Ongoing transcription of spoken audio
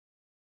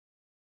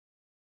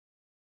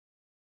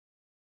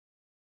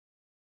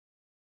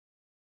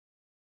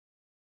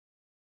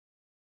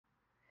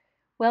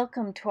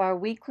Welcome to our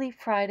weekly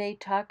Friday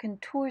Talk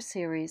and Tour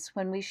series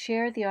when we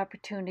share the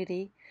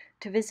opportunity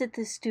to visit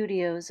the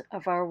studios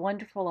of our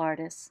wonderful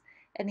artists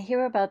and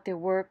hear about their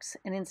works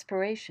and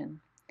inspiration.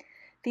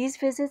 These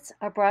visits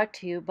are brought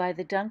to you by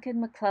the Duncan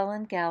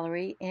McClellan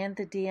Gallery and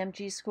the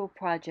DMG School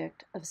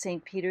Project of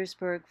St.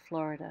 Petersburg,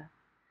 Florida.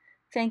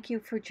 Thank you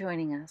for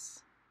joining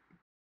us.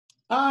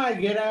 Hi,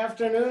 good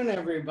afternoon,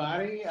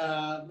 everybody.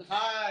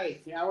 Hi,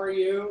 how are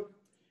you?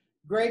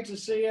 Great to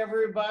see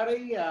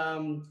everybody.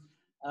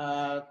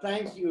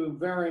 Thank you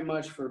very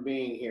much for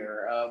being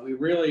here. We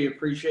really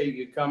appreciate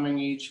you coming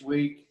each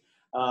week.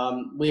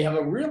 We have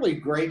a really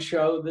great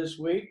show this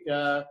week.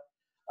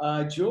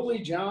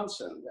 Julie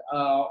Johnson,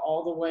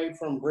 all the way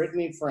from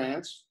Brittany,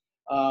 France.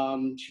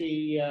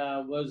 She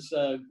was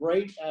a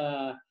great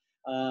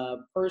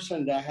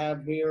person to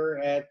have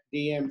here at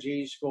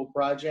DMG School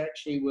Project.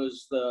 She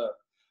was the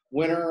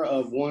winner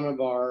of one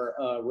of our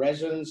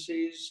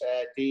residencies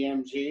at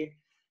DMG,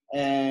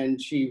 and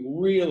she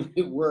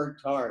really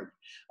worked hard.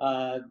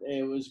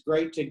 It was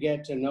great to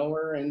get to know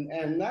her,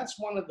 and that's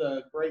one of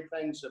the great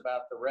things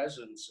about the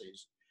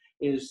residencies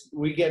is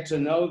we get to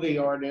know the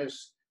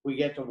artists, we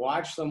get to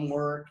watch them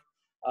work,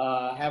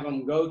 have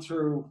them go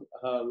through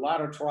a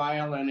lot of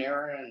trial and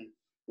error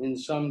in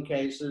some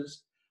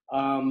cases.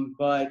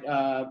 But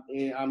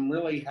I'm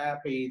really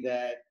happy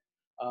that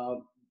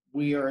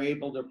we are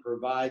able to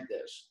provide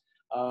this.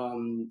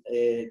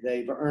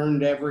 They've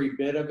earned every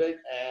bit of it,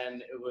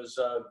 and it was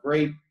a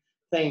great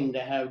thing to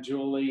have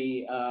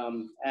Julie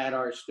at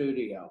our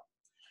studio.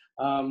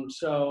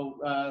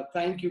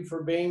 Thank you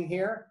for being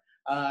here.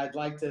 I'd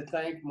like to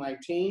thank my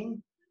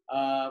team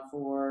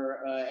for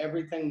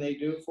everything they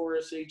do for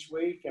us each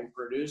week and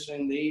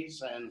producing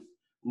these and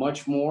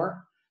much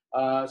more.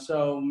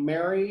 So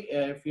Mary,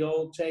 if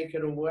you'll take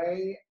it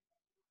away,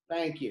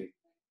 thank you.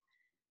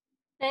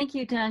 Thank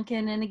you,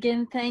 Duncan. And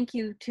again, thank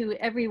you to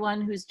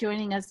everyone who's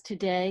joining us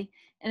today,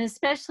 and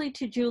especially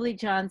to Julie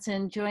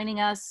Johnson joining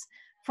us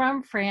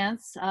from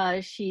France.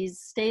 She's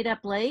stayed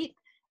up late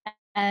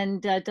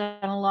and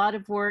done a lot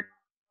of work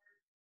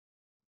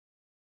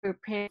to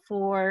prepare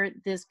for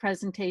this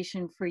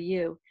presentation for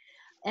you.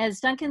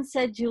 As Duncan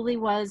said, Julie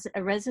was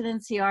a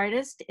residency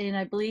artist in,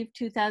 I believe,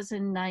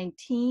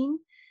 2019.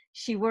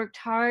 She worked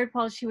hard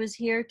while she was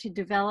here to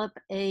develop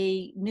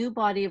a new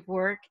body of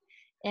work.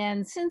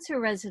 And since her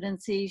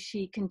residency,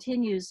 she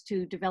continues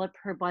to develop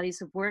her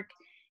bodies of work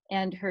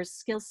and her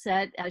skill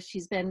set as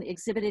she's been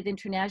exhibited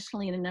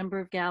internationally in a number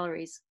of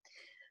galleries.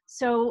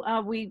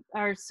 So we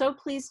are so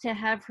pleased to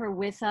have her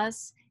with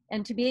us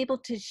and to be able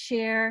to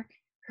share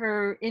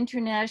her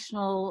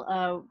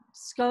international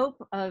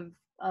scope of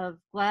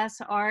glass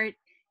art.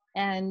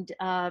 And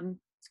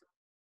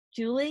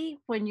Julie,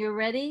 when you're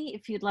ready,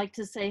 if you'd like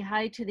to say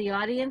hi to the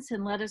audience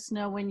and let us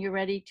know when you're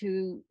ready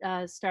to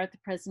start the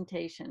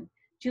presentation.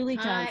 Julie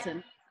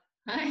Johnson.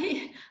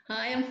 Hi.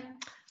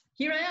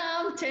 Here I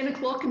am, 10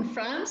 o'clock in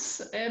France,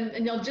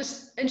 and I'll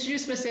just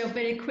introduce myself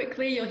very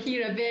quickly. You'll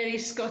hear a very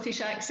Scottish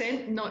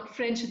accent, not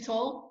French at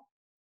all.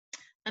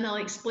 And I'll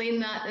explain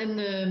that in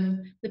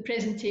the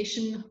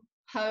presentation,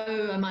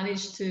 how I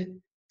managed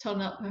to turn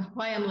up,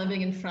 why I'm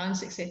living in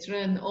France, etc.,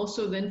 and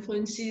also the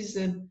influences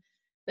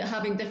that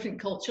having different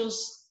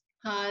cultures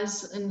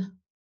has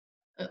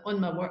on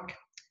my work.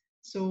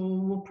 So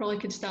we'll probably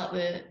could start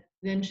the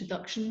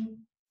introduction.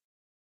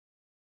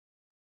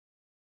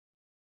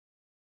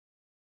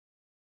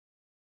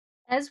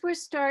 As we're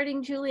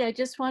starting, Julie, I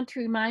just want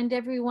to remind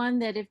everyone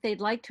that if they'd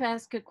like to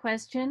ask a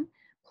question,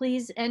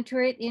 please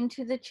enter it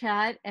into the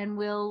chat and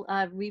we'll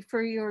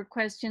refer your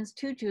questions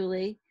to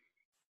Julie.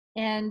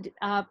 And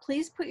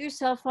please put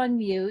yourself on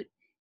mute.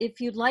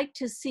 If you'd like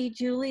to see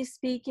Julie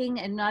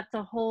speaking and not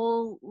the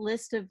whole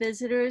list of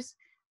visitors,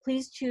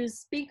 please choose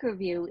speaker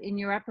view in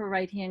your upper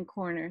right-hand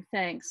corner.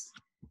 Thanks.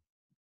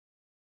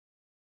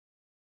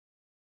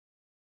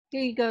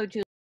 Here you go,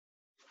 Julie.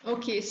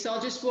 Okay, so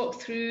I'll just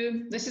walk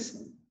through.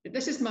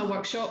 This is my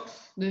workshop,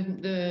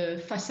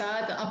 the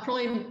facade. I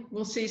probably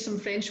will say some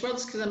French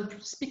words because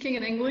I'm speaking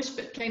in English,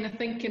 but kind of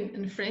think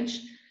in French.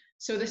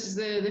 So this is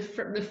the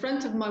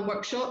front of my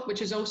workshop,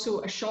 which is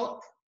also a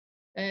shop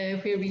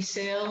where we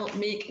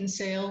make and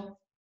sell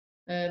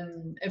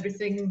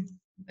everything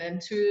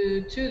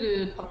to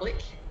the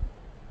public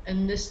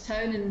in this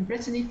town in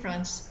Brittany,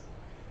 France.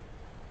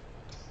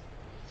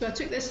 So I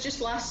took this just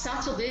last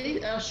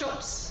Saturday. Our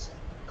shop's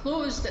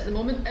closed at the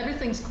moment.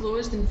 Everything's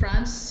closed in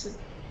France.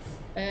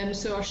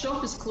 So our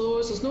shop is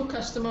closed, there's no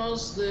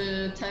customers,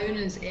 the town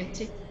is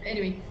empty.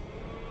 Anyway,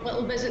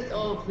 little visit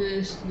of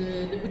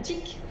the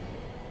boutique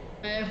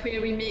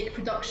where we make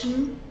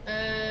production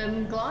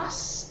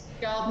glass,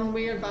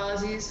 gardenware,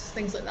 vases,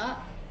 things like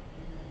that.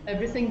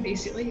 Everything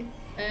basically.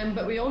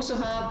 But we also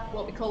have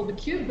what we call the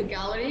cube, the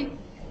gallery,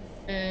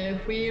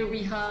 where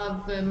we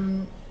have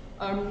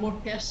our more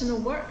personal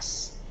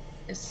works.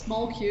 It's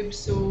small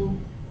cubes,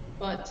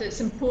 but it's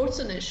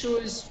important. It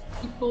shows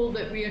people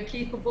that we are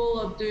capable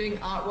of doing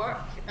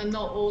artwork and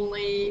not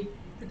only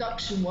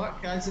production work,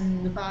 as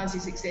in the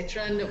vases,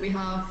 etc., and that we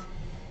have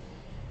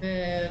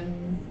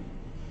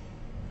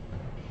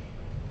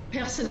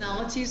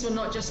personalities. We're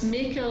not just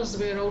makers,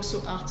 we're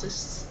also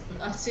artists.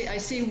 I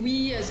say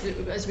we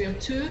as we are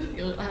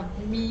two. I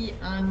have me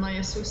and my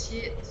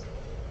associate,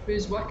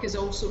 whose work is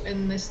also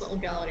in this little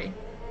gallery.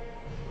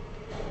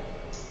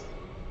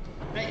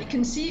 Right, you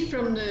can see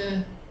from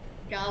the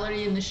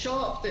gallery in the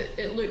shop that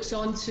it looks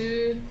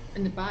onto,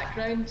 in the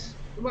background,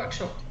 the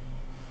workshop.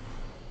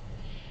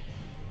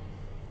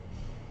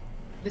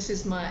 This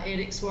is my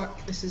Eric's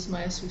work, this is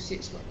my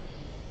associate's work.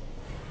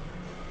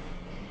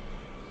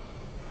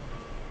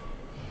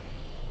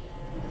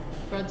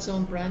 Birds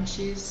on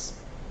branches.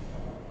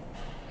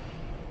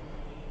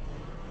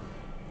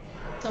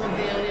 Some of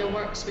the earlier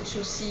works which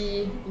you'll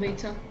see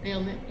later,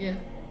 yeah.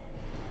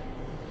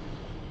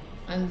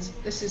 And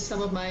this is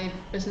some of my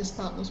business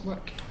partners'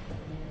 work.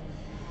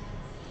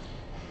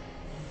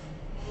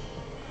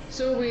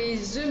 So we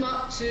zoom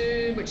up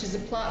to, which is the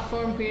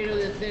platform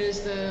where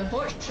there's the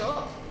hot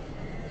shop.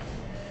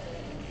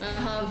 I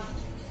have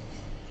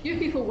a few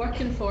people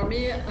working for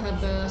me. I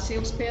have a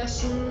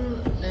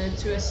salesperson,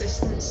 2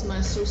 assistants, my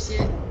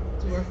associate,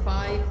 so we're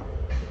 5.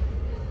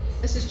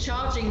 This is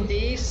charging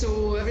day,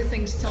 so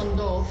everything's turned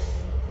off.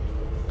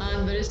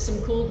 And there is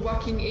some cold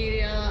working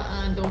area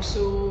and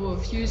also a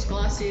fused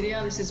glass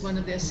area. This is one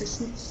of the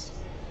assistants.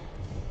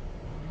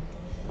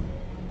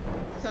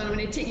 So I'm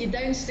going to take you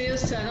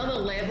downstairs to another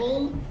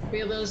level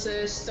where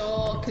there's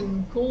stock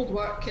and cold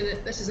work,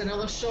 and this is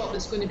another shop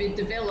that's going to be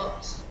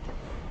developed.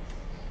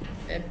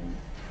 A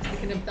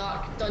kind of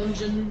dark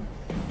dungeon,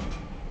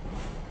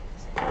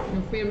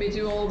 where we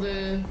do all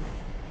the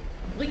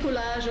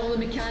bricolage, all the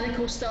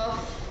mechanical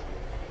stuff.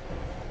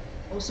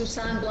 Also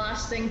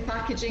sandblasting,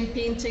 packaging,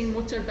 painting,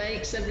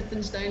 motorbikes,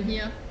 everything's down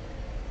here.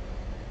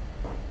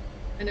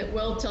 And it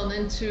will turn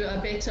into a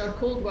better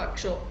cold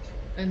workshop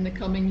in the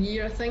coming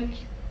year, I think.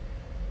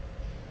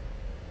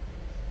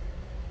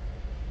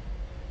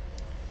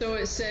 So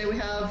it's we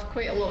have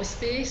quite a lot of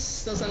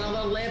space. There's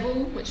another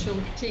level which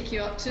will take you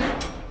up to.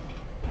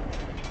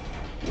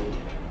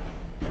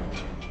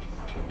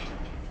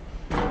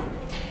 I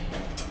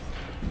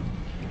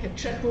could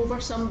trip over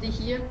somebody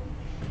here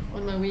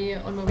on my way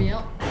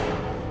up.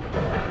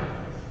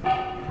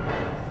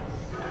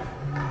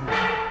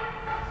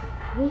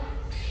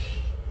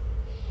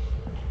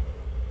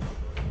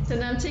 So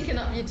now I'm taking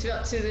up you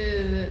up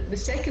to the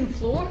second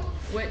floor,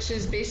 which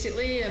is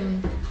basically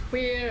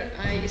where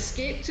I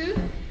escape to,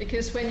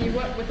 because when you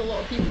work with a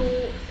lot of people,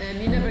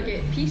 you never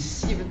get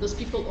peace. There's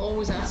people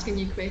always asking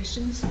you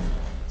questions.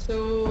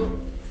 So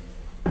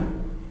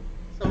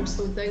I'll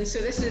slow down. So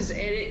this is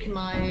Eric,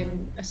 my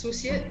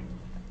associate.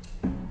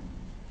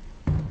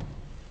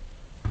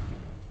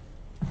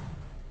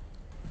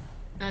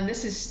 And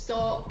this is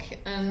stock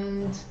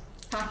and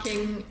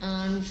packing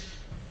and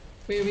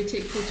where we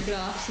take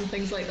photographs and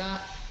things like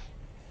that.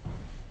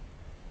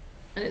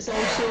 And it's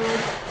also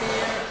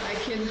where I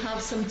can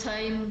have some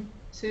time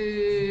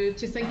to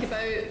think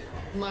about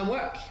my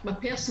work, my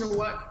personal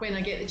work, when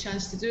I get the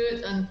chance to do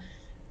it, and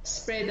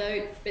spread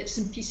out bits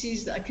and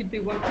pieces that I could be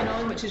working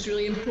on, which is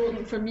really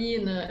important for me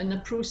in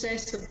the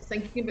process of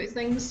thinking about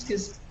things,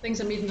 because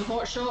things are made in the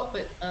hot shop,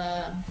 but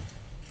I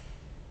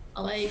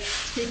like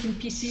taking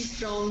pieces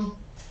from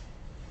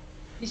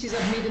pieces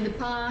I've made in the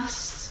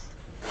past,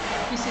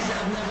 pieces that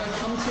have never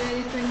come to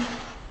anything.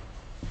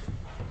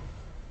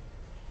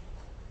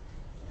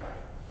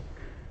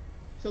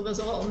 So there's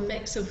a little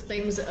mix of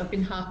things that have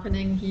been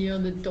happening here,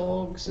 the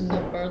dogs and the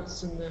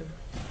birds and the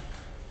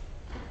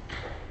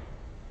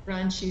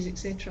branches,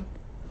 etc.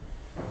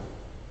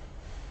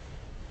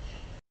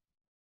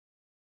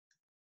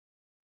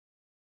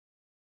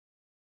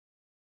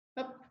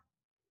 Up.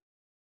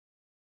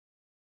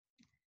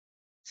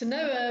 So now,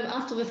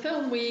 after the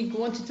film, we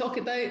go on to talk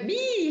about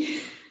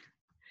me.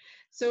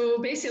 So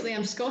basically,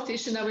 I'm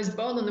Scottish, and I was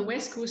born on the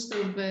west coast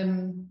of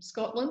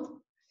Scotland,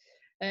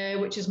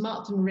 which is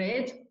marked in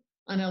red,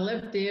 and I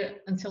lived there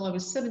until I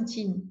was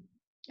 17,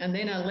 and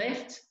then I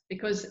left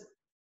because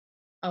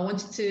I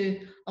wanted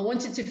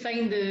to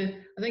find I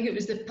think it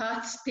was the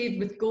paths paved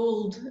with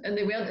gold, and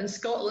they weren't in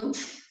Scotland.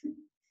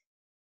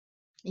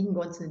 You can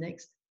go on to the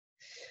next.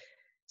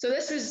 So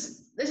this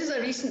is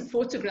a recent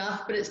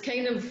photograph, but it's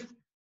kind of,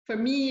 for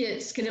me,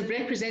 it's kind of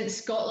represents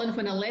Scotland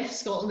when I left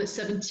Scotland at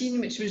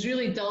 17, which was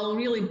really dull,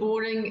 really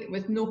boring,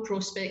 with no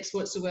prospects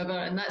whatsoever.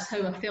 And that's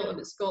how I felt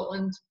about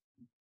Scotland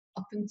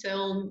up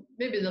until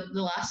maybe the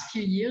last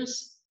few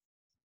years.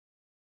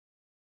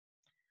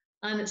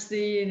 And it's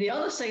the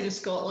other side of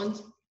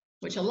Scotland,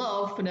 which I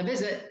love when I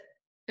visit,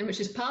 and which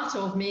is part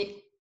of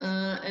me,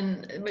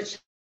 and which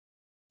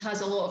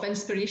has a lot of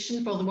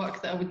inspiration for the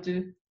work that I would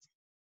do.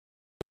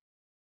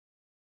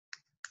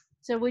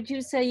 So would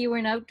you say you were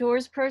an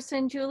outdoors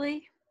person,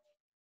 Julie?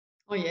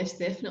 Oh yes,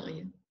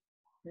 definitely.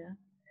 Yeah.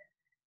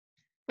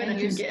 When I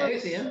can get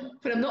out there,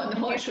 when I'm not in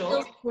the hot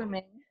shop.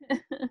 Swimming.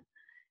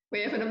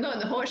 Well, when I'm not in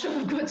the hot shop,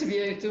 I've got to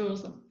be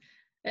outdoors.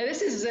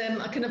 This is,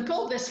 I kind of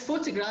called this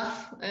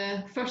photograph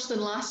First and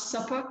Last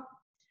Supper,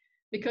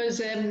 because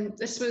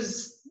this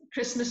was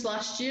Christmas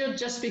last year,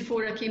 just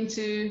before I came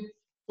to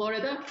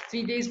Florida,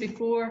 3 days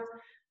before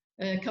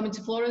coming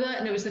to Florida,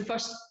 and it was the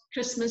first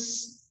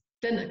Christmas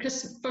dinner,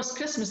 first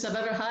Christmas I've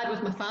ever had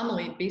with my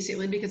family,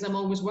 basically, because I'm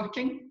always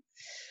working.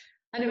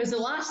 And it was the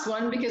last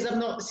one because I've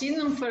not seen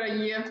them for a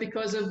year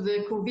because of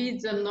the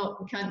COVID.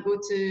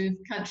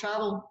 Can't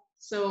travel.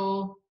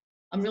 So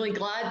I'm really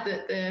glad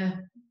that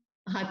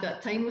I had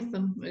that time with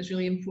them. It was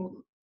really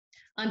important.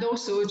 And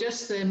also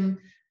just,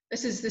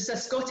 this is a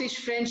Scottish,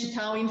 French,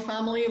 Italian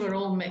family. We're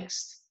all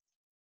mixed.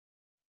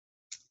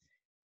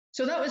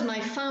 So that was my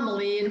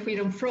family and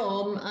where I'm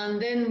from. And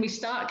then we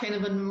start kind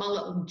of on my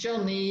little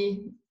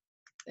journey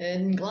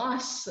in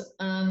glass.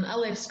 And I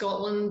left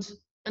Scotland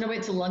and I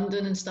went to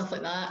London and stuff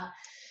like that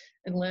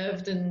and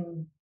lived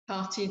and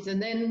partied.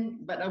 And then,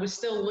 but I was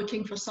still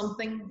looking for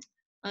something.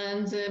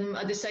 And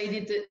I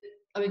decided that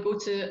I would go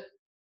to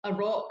a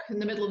rock in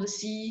the middle of the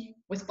sea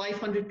with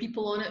 500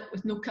 people on it,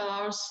 with no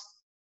cars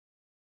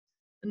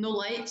and no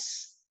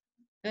lights.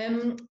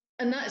 And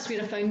that's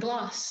where I found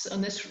glass,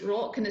 on this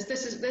rock. And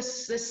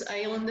this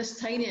island, this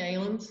tiny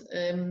island,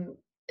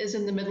 is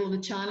in the middle of the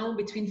channel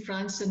between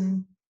France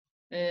and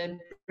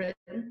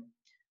Britain.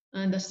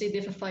 And I stayed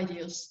there for 5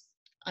 years.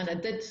 And I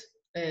did,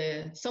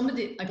 a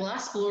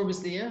glass blower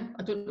was there.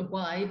 I don't know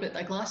why, but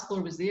a glass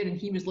blower was there and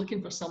he was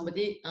looking for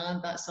somebody,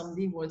 and that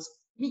somebody was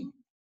me.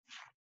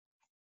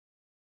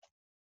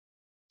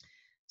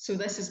 So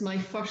this is my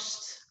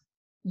first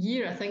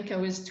year. I think I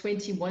was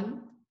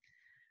 21.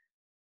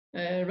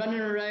 Running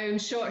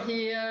around, short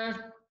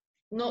hair,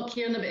 not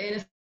caring about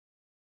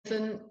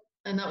anything.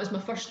 And that was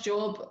my first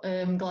job,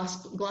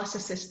 glass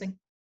assisting.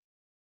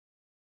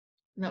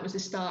 And that was the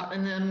start.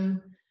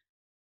 And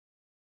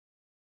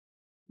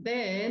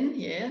then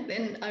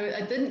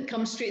I didn't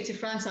come straight to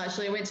France,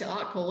 actually. I went to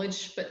art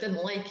college, but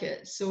didn't like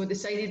it. So I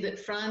decided that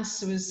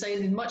France was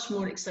sounding much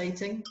more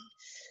exciting.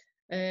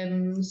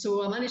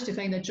 So I managed to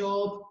find a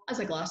job as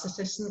a glass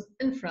assistant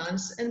in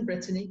France, in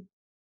Brittany,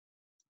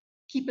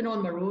 keeping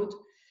on my road.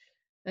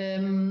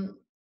 And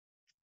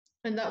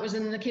that was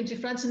I came to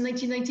France in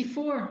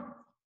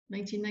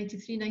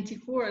 1993,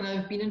 94, and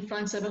I've been in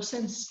France ever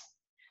since.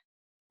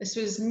 This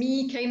was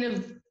me kind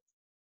of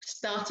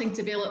starting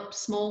to develop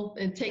small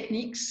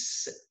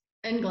techniques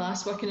in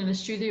glass, working in a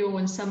studio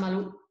in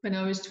Saint-Malo when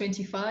I was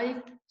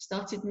 25.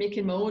 Started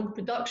making my own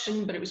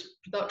production, but it was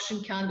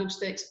production,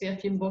 candlesticks,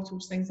 perfume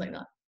bottles, things like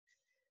that.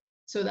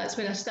 So that's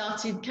when I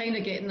started kind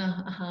of getting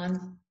a hand.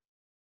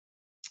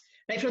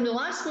 Right, from the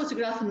last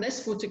photograph and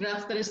this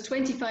photograph, there is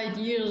 25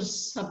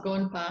 years have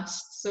gone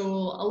past. So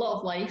a lot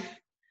of life,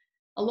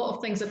 a lot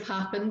of things have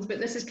happened, but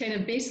this is kind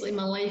of basically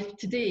my life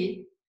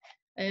today.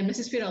 This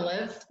is where I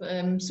live.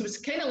 So it's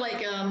kind of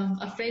like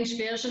a French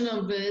version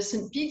of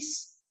St.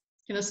 Pete's,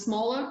 kind of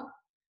smaller,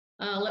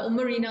 little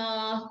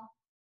marina,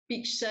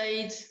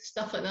 beachside,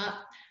 stuff like that.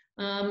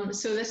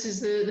 So this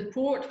is the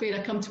port where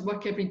I come to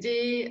work every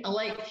day. I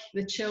like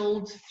the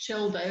chilled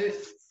out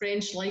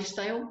French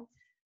lifestyle.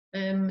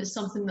 It's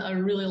something that I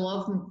really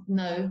love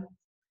now.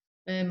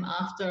 And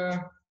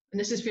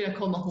this is where I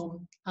call my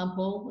home,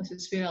 Hampole. This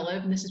is where I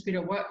live, and this is where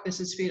I work. This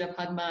is where I've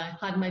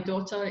had my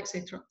daughter,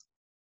 etc.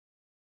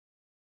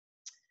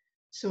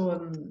 So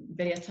I'm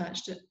very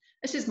attached to it.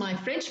 This is my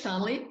French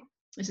family.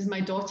 This is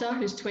my daughter,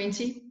 who's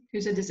 20,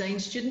 who's a design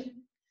student.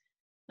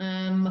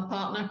 My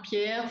partner,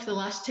 Pierre, for the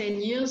last 10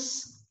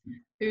 years,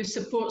 who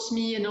supports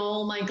me in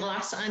all my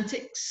glass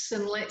antics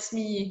and lets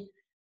me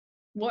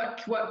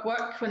work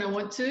when I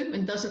want to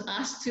and doesn't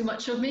ask too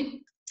much of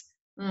me.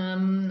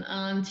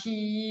 And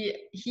he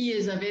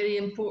is a very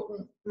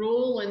important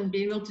role in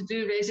being able to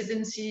do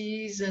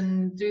residencies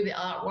and do the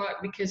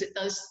artwork, because it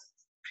is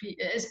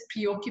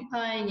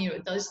preoccupying. You know,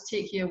 it does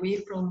take you away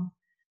from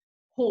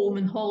home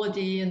and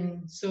holiday,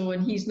 and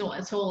he's not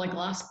at all a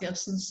glass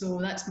person. So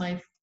that's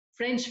my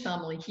French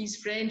family. He's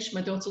French,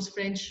 my daughter's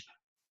French,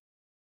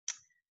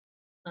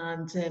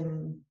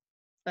 and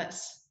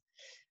that's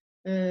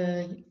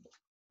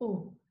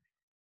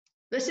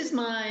this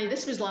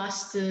was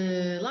last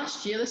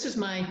year. This was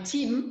my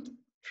team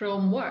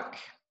from work.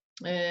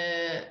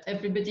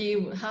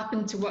 Everybody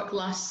happened to work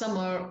last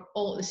summer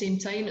all at the same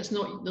time. There's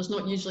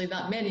not usually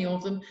that many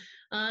of them,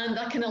 and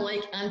I kind of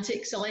like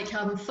antics. I like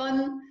having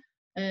fun.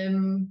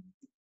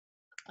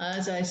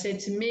 As I said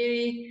to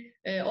Mary,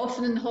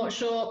 often in the hot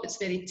shop it's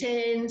very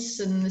tense,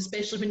 and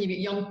especially when you get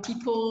young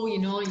people, you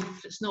know,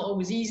 it's not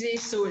always easy.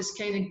 So it's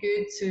kind of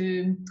good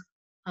to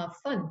have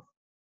fun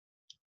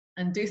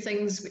and do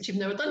things which you've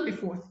never done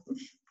before.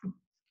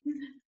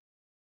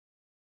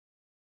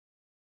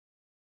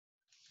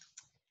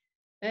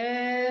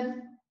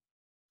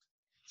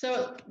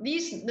 So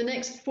the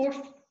next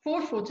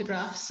four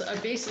photographs are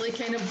basically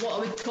kind of what I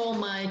would call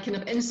my kind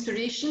of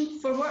inspiration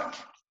for work,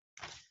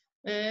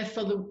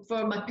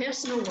 for my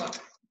personal work.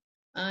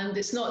 And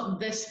it's not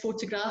this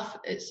photograph,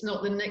 it's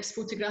not the next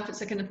photograph,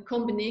 it's a kind of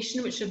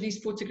combination which of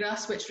these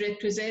photographs which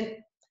represent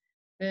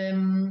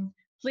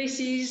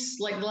places.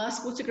 Like the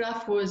last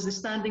photograph was the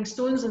Standing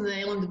Stones on the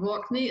island of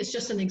Orkney. It's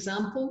just an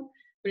example,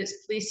 but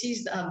it's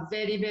places that have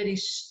very, very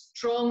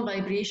strong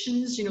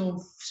vibrations, you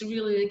know, so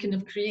really kind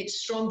of create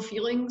strong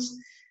feelings.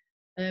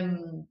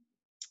 And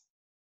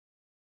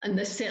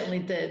this certainly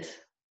did.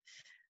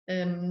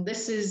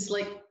 This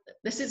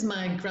is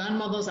my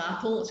grandmother's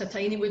apple. It's a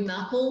tiny wooden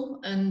apple,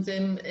 and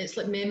it's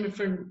like memory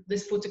for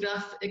this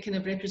photograph. It kind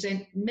of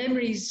represent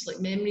memories, like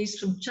memories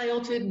from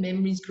childhood,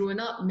 memories growing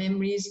up,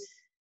 memories,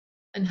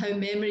 and how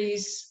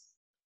memories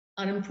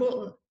are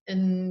important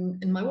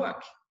in my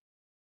work.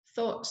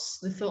 Thoughts,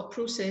 the thought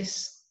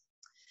process.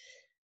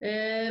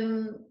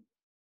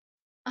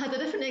 I had a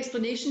different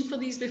explanation for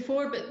these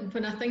before, but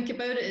when I think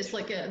about it, it's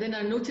like then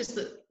I noticed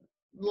that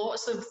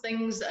lots of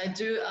things that I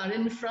do are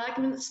in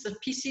fragments. They're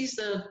pieces.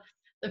 They're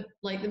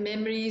like the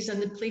memories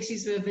and the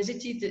places we have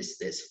visited.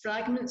 It's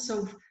fragments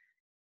of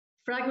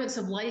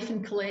life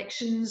and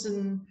collections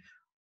and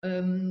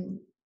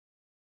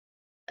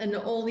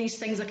all these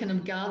things I kind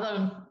of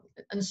gather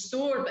and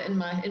store, but in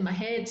my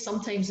head,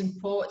 sometimes in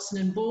pots and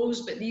in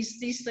bowls. But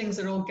these things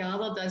are all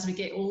gathered as we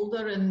get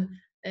older, and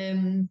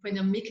when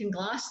I'm making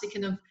glass, they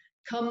kind of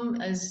come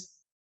as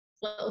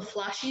little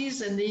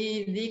flashes, and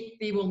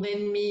they will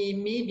then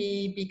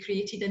maybe be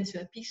created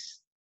into a piece.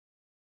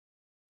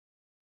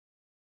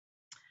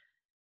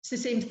 It's the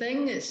same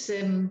thing. It's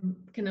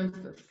kind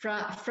of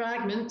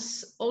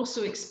fragments,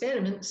 also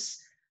experiments,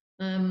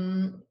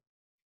 and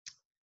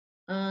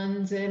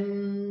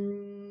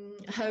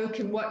how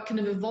can what kind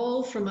of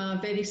evolve from a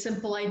very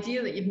simple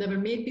idea that you've never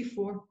made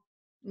before.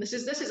 And this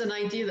is an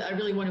idea that I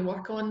really want to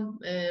work on,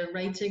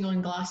 writing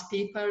on glass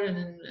paper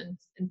and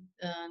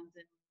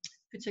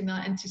putting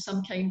that into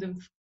some kind of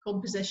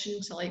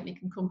composition. So I like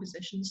making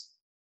compositions.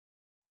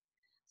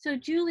 So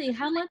Julie,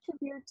 how much of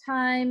your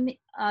time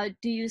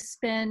do you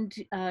spend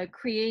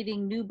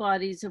creating new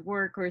bodies of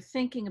work or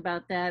thinking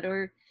about that?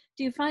 Or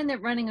do you find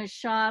that running a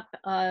shop,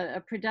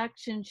 a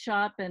production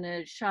shop and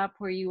a shop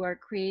where you are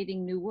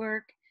creating new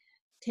work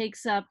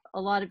takes up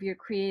a lot of your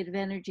creative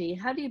energy?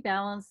 How do you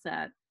balance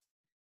that?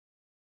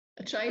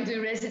 I try and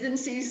do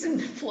residencies in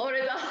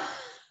Florida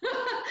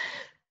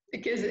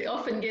because it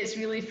often gets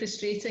really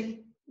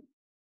frustrating.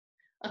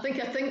 I think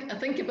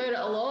about it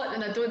a lot,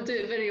 and I don't do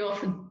it very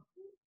often.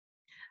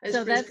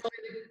 So that's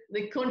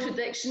the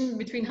contradiction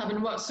between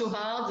having worked so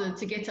hard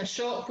to get a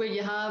shop where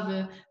you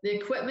have the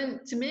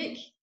equipment to make,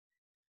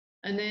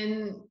 and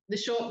then the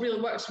shop really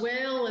works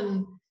well,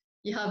 and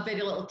you have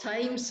very little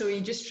time, so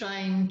you just try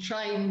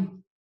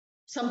and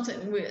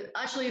something.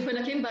 Actually, when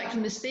I came back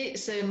from the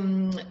States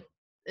in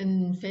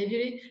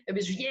February, it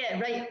was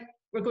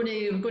we're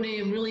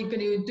really going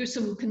to do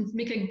some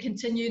making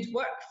continued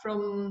work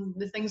from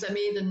the things I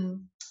made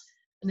in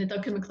the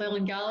Duncan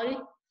McClellan Gallery.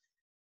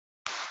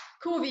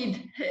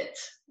 COVID hit,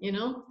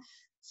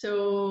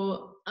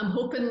 so I'm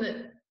hoping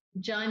that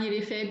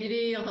January,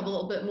 February, I'll have a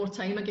little bit more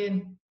time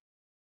again.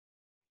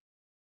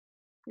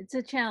 It's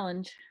a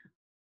challenge.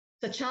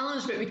 It's a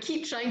challenge, but we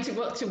keep trying to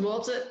work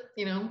towards it,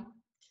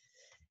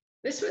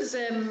 This was,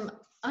 I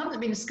haven't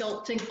been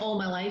sculpting all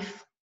my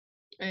life.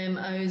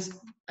 I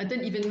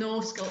didn't even know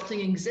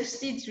sculpting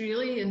existed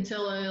really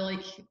until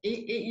like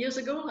eight years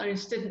ago. I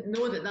just didn't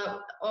know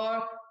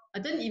or I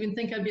didn't even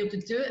think I'd be able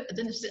to do it.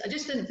 I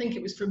just didn't think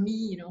it was for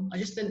me, I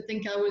just didn't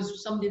think I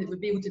was somebody that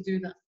would be able to do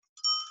that.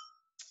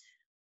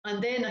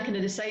 And then I kind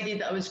of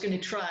decided that I was going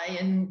to try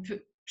and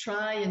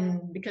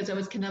because I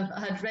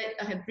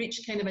had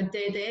reached kind of a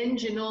dead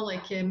end,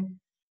 like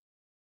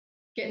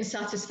getting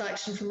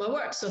satisfaction from my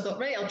work. So I thought,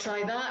 right, I'll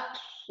try that,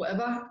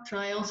 whatever,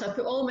 trial. So I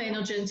put all my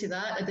energy into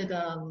that. I did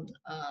a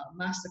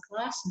master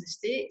class in the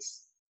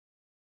States.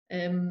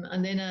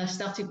 And then I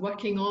started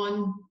working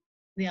on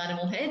the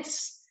animal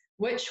heads,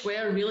 which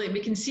were really, we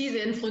can see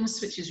the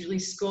influence, which is really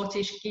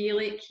Scottish,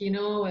 Gaelic,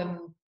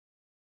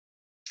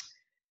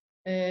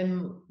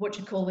 what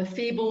you call the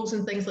fables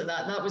and things like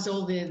that. That was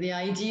all the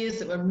ideas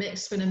that were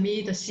mixed when I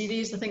made a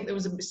series. I think there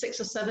was 6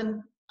 or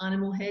 7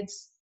 animal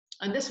heads.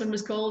 And this one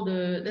was called,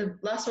 the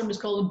last one was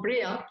called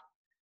Brea.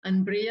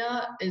 And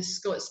Brea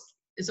is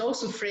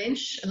also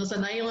French. And there's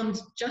an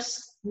island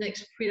just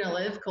next where I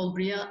live called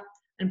Brea.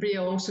 And Brea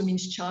also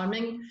means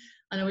charming.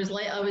 And I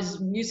was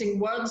using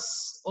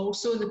words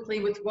also to play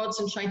with words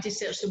and trying to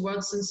search the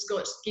words in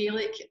Scots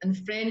Gaelic and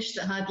French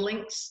that had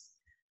links,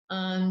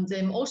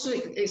 and also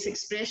its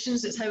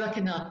expressions. It's how I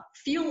kind of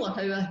feel or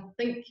how I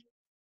think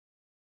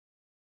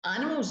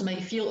animals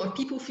might feel or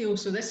people feel.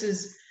 So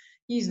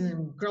he's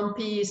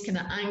grumpy, he's kind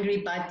of angry,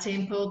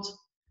 bad-tempered.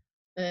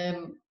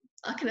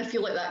 I kind of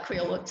feel like that quite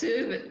a lot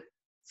too. But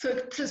so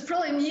it's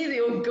probably me, the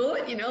old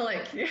goat,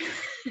 like.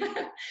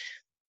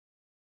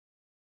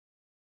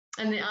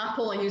 And the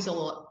apple I use a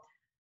lot.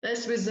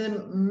 This was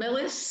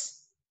Millis.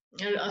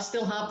 I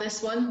still have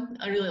this one.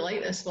 I really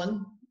like this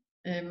one.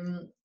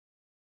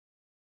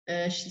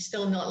 She's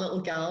still in that little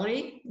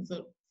gallery.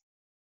 So,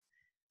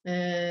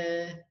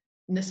 and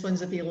this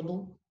one's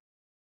available.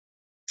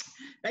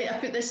 Right, I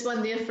put this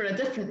one there for a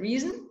different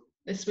reason.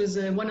 This was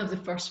one of the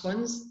first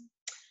ones.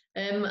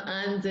 And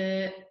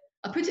I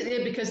put it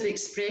there because the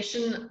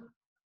expression,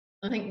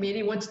 I think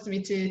Mary wanted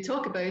me to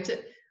talk about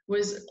it,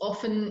 was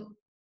often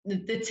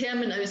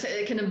determined.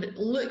 It kind of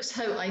looks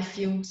how I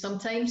feel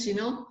sometimes,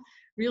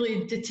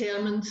 really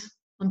determined.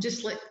 I'm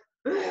just like,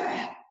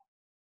 ugh.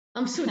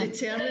 I'm so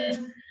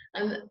determined.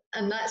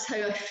 and that's how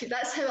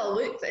I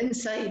look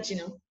inside, you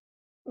know.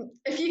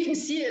 If you can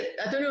see it,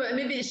 I don't know,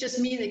 maybe it's just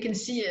me that can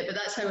see it, but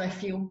that's how I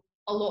feel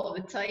a lot of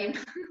the time.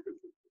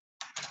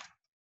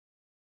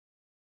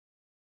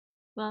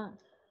 Well,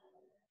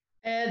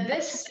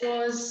 this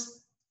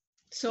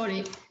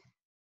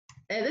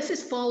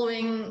is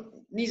following,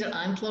 these are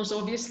antlers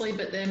obviously,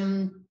 but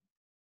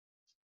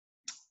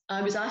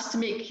I was asked to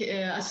make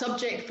a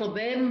subject for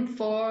them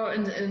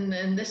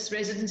in this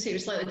residency. It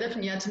was slightly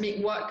different. You had to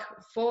make work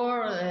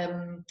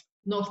for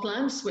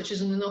Northlands, which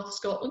is in the north of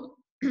Scotland,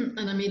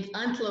 and I made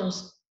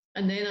antlers,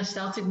 and then I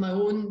started my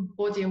own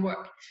body of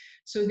work.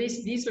 So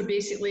these were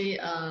basically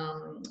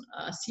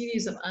a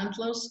series of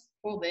antlers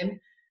for them.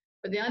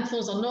 But the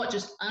antlers are not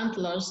just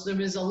antlers. There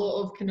was a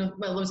lot of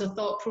there was a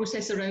thought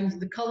process around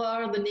the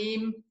colour, the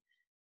name,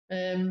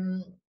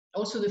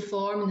 also the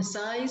form and the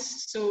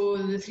size. So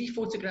the 3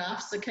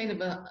 photographs are kind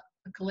of a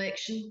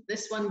collection.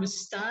 This one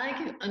was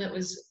stag, and it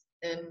was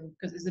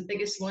because it's the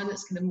biggest one.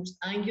 It's kind of most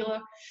angular.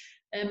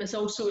 It's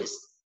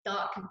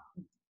dark,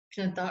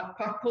 kind of dark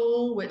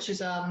purple, which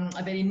is a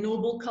very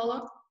noble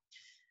colour.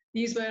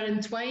 These were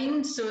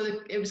entwined,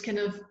 so it was kind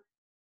of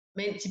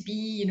meant to be,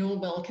 you know,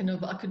 well, kind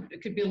of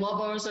it could be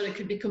lovers, or it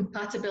could be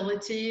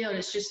compatibility, or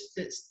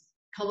it's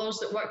colours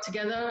that work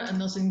together, and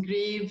there's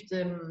engraved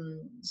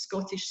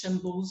Scottish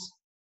symbols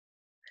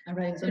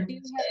around them. Do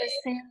you have a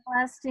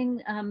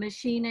sandblasting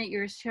machine at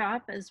your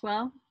shop as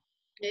well?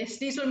 Yes,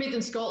 these were made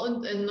in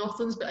Scotland, in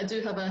Northlands, but I do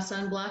have a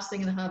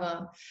sandblasting, and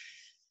I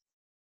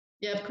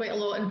have quite a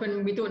lot, and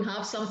when we don't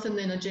have something,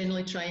 then I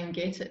generally try and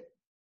get it.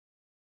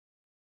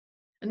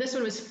 And this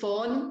one was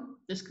fawn,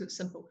 just because it's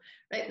simple.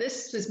 Right,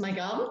 this is my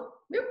garden.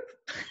 Whoop.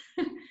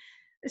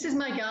 This is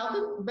my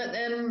garden, but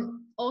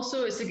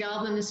also it's a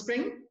garden in the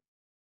spring.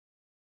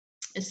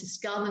 It's this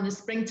garden in the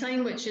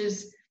springtime, which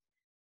is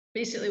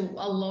basically,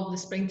 I love the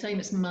springtime.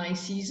 It's my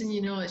season,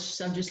 you know. It's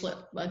just,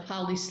 I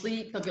hardly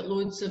sleep. I've got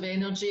loads of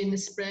energy in the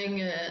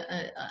spring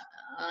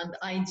and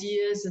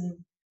ideas, and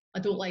I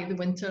don't like the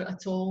winter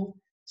at all.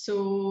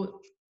 So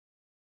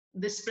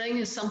the spring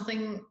is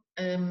something,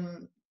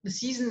 the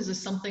seasons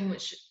is something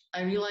which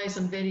I realise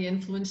I'm very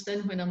influenced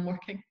in when I'm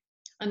working.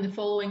 And the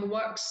following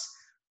works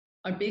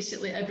are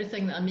basically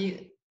everything that I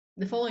made.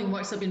 The following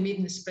works have been made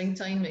in the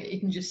springtime. You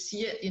can just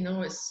see it, you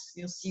know.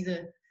 You'll see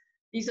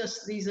these are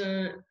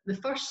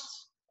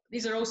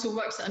also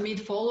works that I made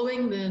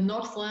following the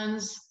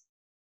Northlands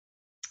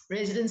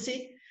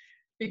residency,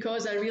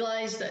 because I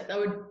realised that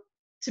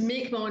to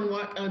make my own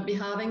work, I would be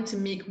having to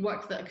make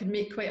work that I could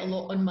make quite a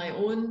lot on my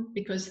own,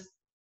 because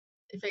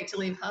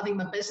effectively having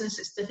my business,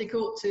 it's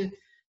difficult to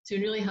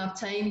really have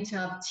time to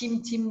have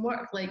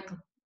teamwork.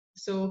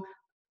 So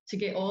to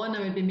get on,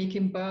 I would be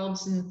making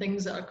birds and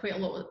things that are quite a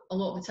lot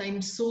of the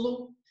time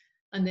solo,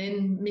 and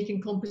then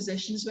making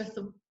compositions with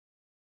them.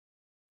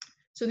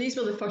 So these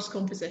were the first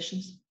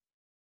compositions.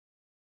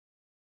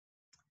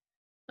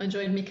 I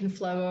enjoyed making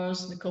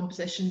flowers, the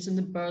compositions, and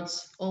the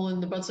birds.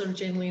 The birds are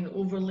generally an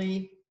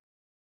overlay.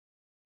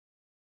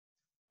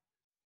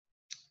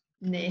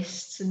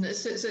 Nests, and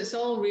it's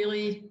all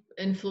really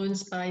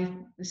influenced by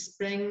the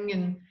spring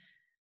and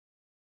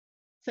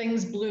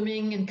things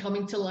blooming and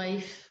coming to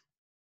life.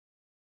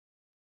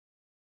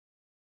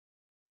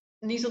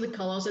 And these are the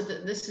colours.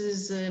 This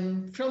is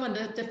from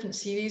a different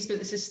series, but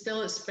this is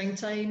still at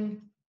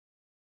springtime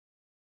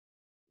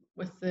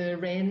with the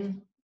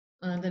wren,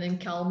 and then in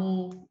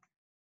Calmo,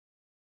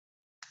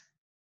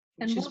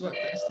 which is work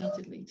that I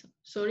started later.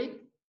 Sorry?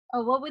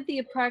 Oh, what would the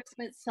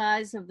approximate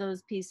size of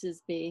those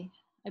pieces be?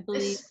 I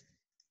believe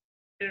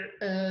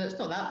it's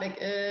not that big.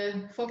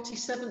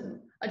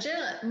 47.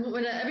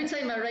 Every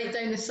time I write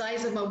down the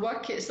size of my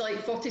work, it's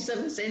like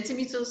 47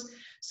 centimeters.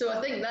 So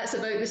I think that's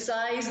about the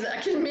size that I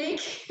can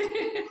make.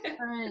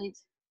 Right.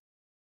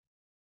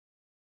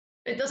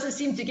 It doesn't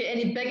seem to get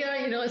any bigger,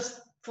 you know. It's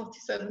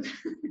 47.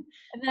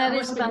 That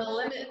is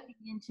about 50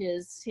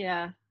 inches.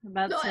 Yeah,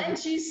 about not 7.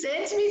 inches,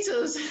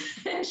 centimeters.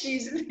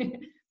 Inches.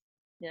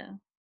 Yeah.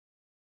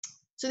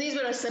 So these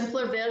were a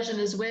simpler version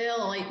as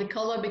well. I like the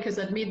colour because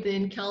I'd made the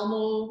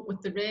Encalmo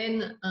with the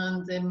wren,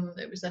 and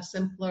it was a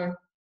simpler.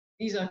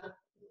 These are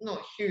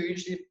not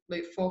huge, they're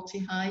about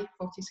 40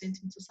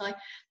 centimeters high.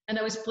 And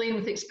I was playing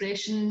with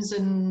expressions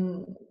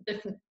and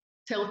different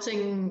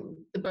tilting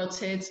the birds'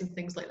 heads and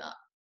things like that.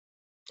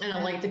 And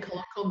I like the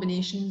colour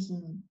combinations.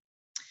 And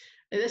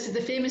this is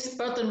the famous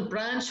bird and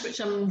branch,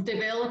 which I'm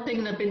developing,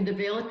 and I've been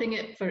developing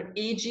it for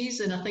ages,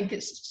 and I think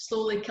it's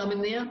slowly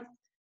coming there,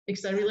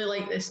 because I really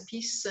like this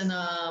piece, and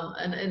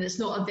it's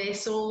not a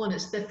vessel, and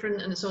it's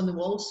different, and it's on the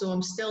wall, so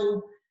I'm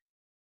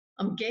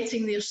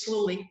getting there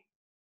slowly.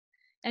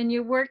 And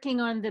you're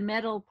working on the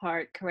metal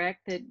part,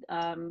 correct? That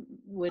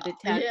would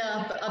attach.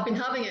 Yeah, I've been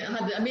having it.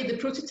 I made the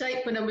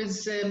prototype when I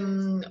was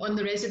on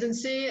the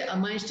residency. I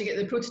managed to get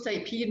the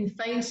prototype here and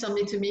find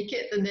somebody to make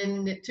it, and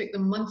then it took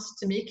them months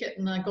to make it,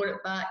 and I got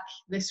it back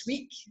this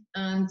week,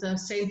 and I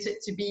sent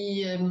it to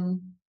be, I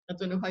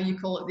don't know how you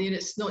call it there.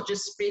 It's not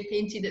just spray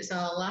painted, it's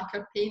a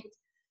lacquer paint.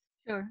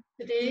 Sure.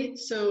 Today.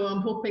 So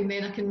I'm hoping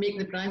then I can make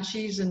the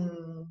branches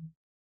and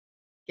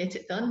get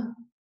it done.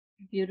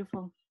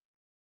 Beautiful.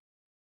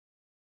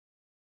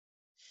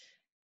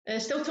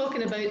 Still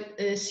talking about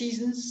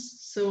seasons,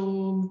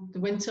 so the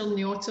winter and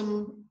the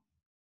autumn,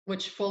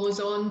 which follows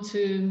on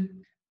to,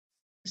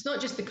 it's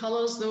not just the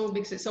colours though,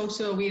 because it's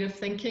also a way of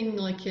thinking,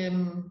 like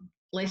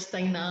less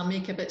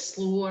dynamic, a bit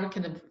slower,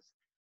 kind of a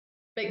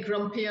bit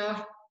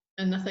grumpier,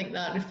 and I think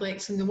that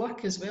reflects in the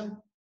work as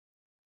well.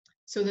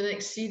 So the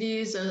next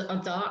series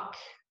are dark,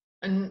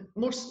 and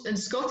most in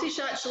Scottish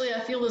actually.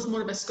 I feel there's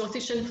more of a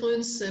Scottish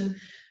influence in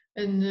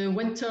the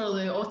winter or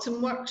the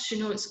autumn works. You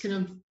know, it's kind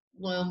of,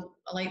 well,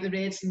 I like the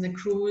reds and the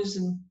crows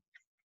and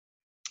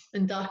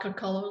darker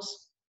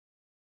colours.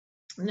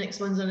 The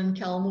next ones are in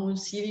Calmo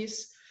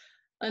series,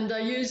 and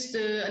I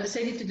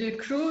decided to do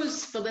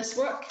crows for this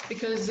work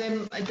because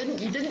I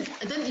didn't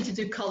need to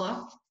do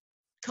colour.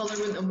 Colour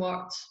wouldn't have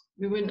worked.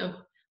 We wouldn't have,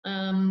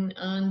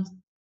 and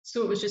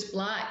so it was just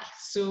black.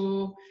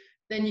 So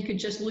then you could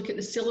just look at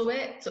the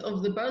silhouette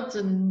of the bird,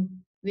 and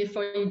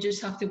therefore you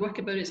just have to work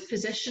about its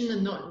position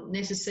and not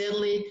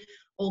necessarily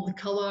all the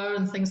colour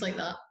and things like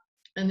that.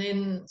 And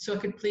then so I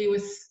could play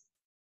with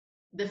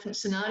different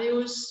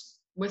scenarios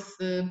with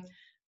the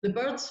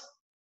birds.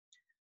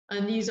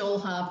 And these all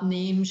have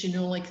names, you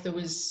know, like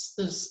there's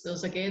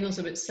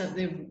about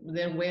seven,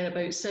 there were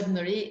about 7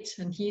 or 8,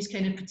 and he's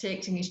kind of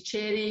protecting his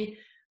cherry.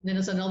 And then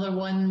there's another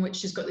one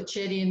which has got the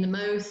cherry in the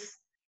mouth.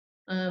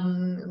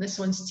 This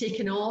one's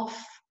taken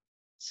off.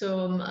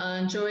 So I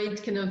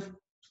enjoyed kind of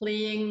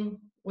playing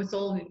with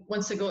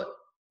once I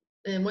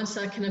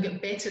kind of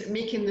got better at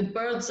making the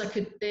birds, I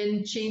could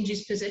then change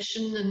his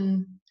position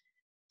and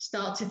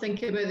start to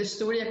think about the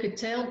story I could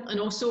tell. And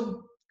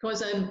also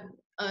because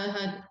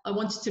I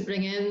wanted to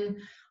bring in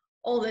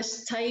all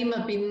this time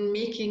I've been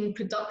making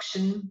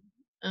production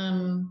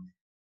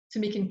to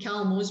making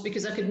calmos,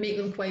 because I could make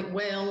them quite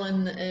well,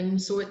 and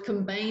so it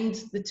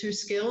combined the two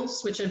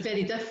skills, which are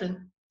very different.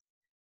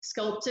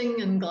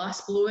 Sculpting and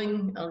glass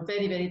blowing are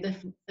very, very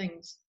different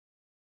things.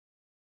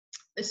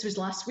 This was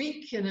last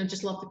week, and I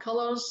just love the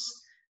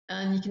colours,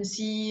 and you can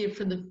see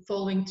from the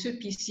following 2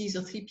 pieces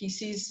or 3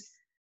 pieces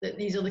that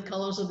these are the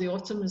colours of the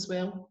autumn as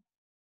well.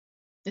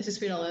 This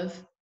is where I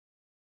live.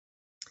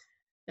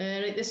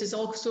 Right, this is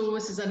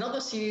another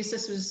series.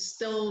 This was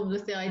still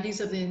with the ideas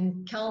of the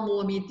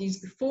Calmo. I made these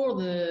before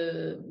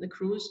the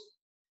crows.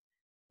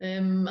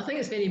 I think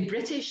it's very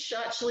British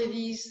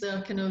actually.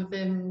 They're kind of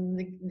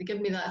they give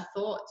me that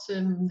thought.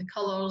 The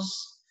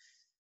colours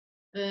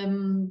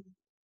and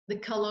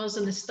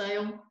the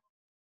style.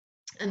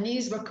 And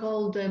these were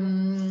called I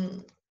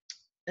can't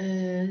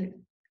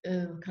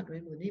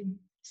remember the name.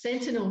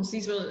 Sentinels.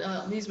 These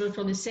were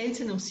from the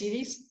Sentinel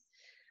series.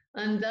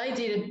 And the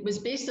idea was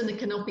based on the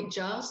canopic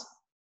jars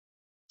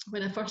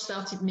when I first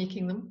started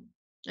making them.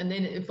 And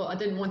then I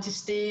didn't want to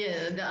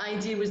stay, the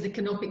idea was the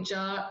canopic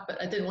jar,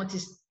 but I didn't want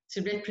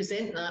to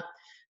represent that.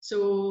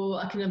 So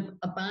I kind of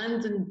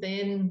abandoned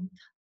then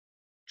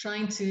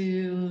trying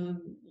to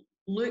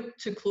look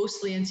too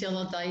closely into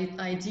other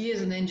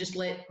ideas, and then just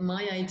let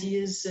my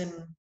ideas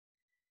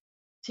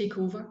take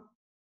over.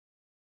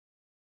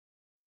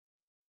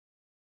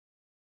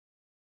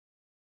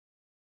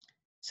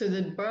 So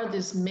the bird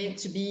is meant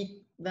to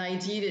be the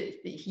idea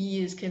that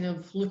he is kind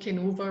of looking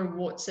over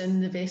what's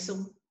in the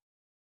vessel.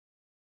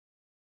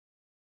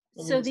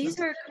 So these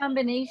are a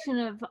combination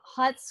of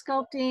hot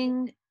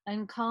sculpting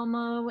and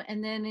Calmo,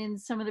 and then in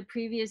some of the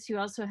previous you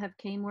also have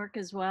cane work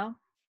as well?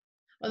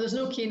 Oh, there's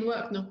no cane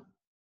work, no.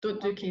 Don't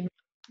do cane work.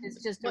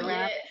 It's just a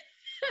wrap?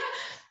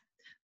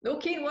 No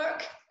cane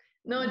work.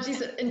 No,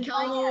 geez, in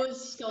Calmo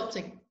is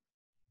sculpting.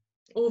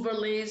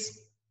 Overlays.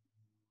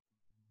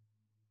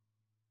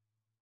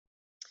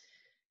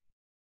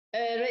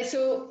 Right,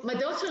 so my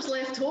daughter's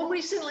left home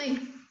recently,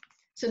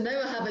 so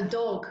now I have a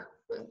dog.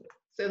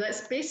 So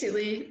that's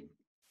basically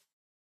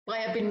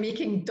why I've been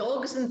making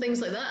dogs and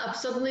things like that. I've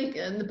suddenly,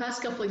 in the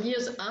past couple of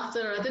years,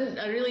 after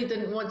I really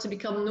didn't want to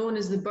become known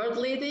as the bird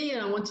lady,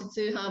 and I wanted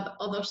to have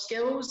other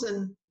skills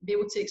and be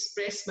able to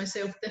express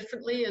myself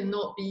differently and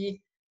not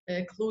be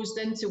closed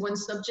into one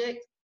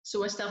subject.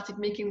 So I started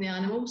making the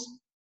animals.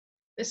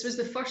 This was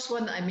the first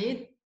one that I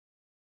made.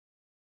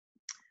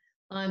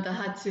 And I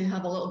had to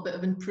have a little bit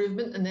of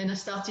improvement, and then I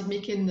started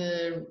making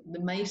the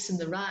mice and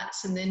the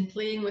rats, and then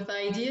playing with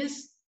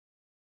ideas,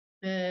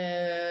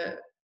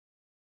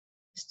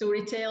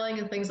 storytelling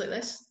and things like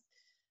this.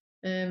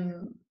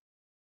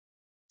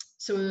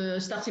 So I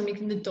started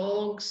making the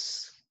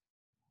dogs.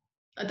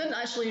 I didn't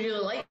actually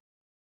really like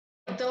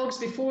dogs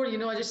before, you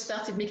know, I just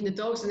started making the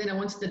dogs, and then I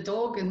wanted a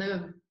dog, and now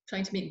I'm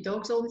trying to make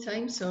dogs all the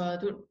time, so I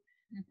don't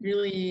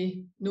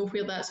really know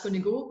where that's going to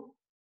go.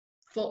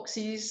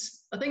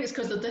 Foxes, I think it's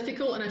because they're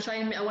difficult,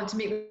 and I want to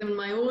make them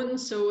my own,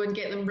 so, and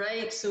get them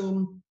right,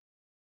 so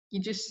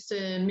you just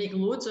make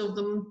loads of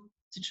them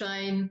to try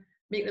and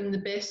make them the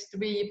best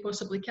way you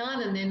possibly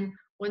can, and then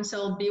once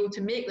I'll be able to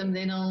make them,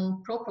 then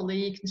I'll properly,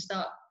 you can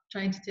start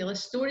trying to tell a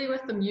story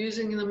with them,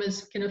 using them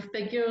as kind of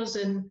figures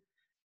and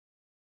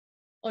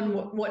on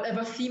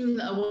whatever theme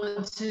that I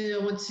want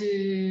to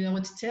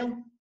tell.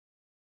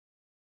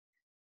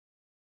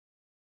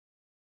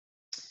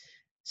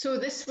 So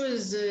this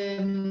was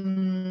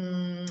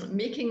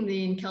making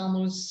the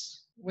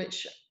encalmos,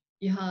 which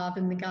you have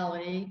in the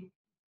gallery.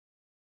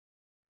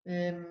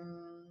 This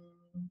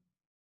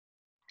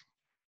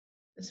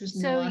was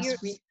in the So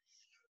last week.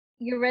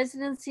 your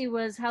residency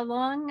was how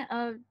long,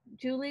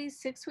 Julie?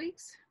 6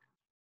 weeks?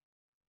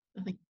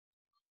 I think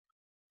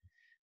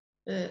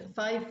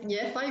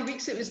 5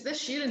 weeks. It was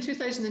this year in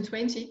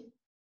 2020.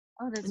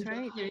 Oh, that's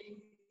right.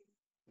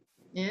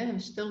 Yeah, it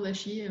was still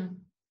this year.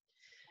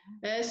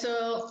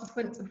 So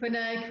when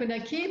I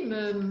came,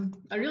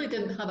 I really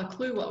didn't have a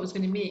clue what I was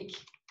going to make,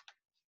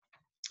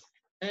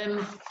 and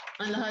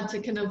I had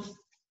to kind of,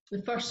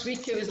 the first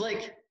week it was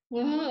like,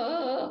 what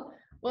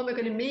am I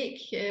going to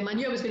make? I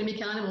knew I was going to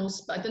make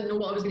animals, but I didn't know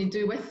what I was going to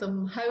do with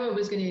them, how I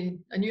was going to.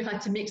 I knew I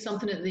had to make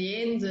something at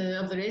the end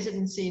of the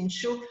residency and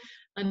show,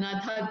 and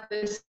I'd had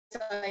this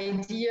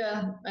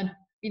idea. I'd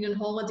been on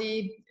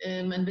holiday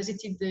and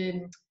visited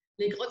the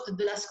Les Grottes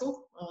de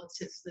Lascaux.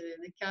 It's the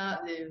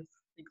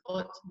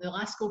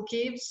Lascaux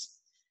caves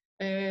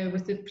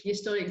with the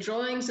prehistoric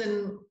drawings,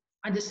 and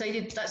I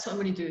decided that's what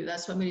I'm going to do.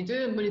 That's what I'm going to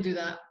do. I'm going to do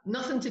that.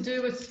 Nothing to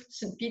do with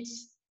St.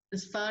 Pete's,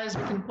 as far as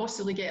we can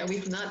possibly get away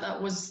from that.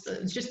 That was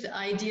just the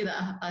idea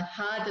that I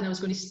had, and I was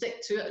going to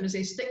stick to it. And I was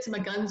going to stick to my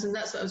guns, and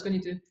that's what I was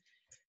going to do.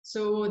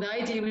 So the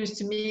idea was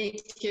to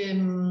make, I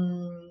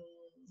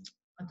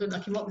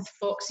came up with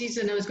foxes,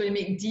 and I was going to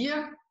make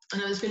deer,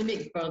 and I was going to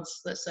make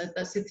birds. That's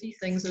the three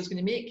things I was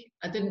going to make.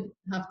 I didn't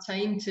have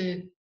time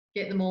to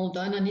get them all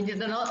done. I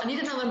needed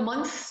another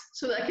month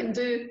so that I can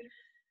do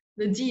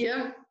the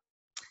deer.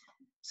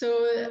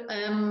 So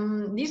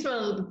these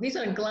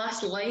are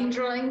glass line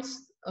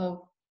drawings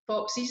of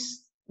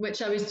foxes,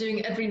 which I was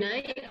doing every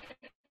night.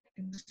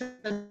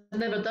 I'd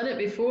never done it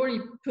before.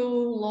 You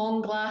pull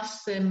long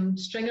glass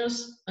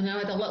stringers, and I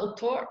had a little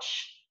torch,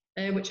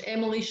 which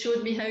Emily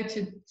showed me how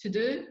to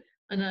do,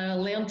 and I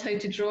learned how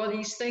to draw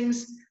these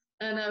things.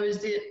 And I was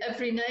doing it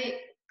every night.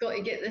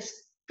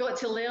 Got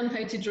to learn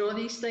how to draw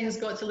these things.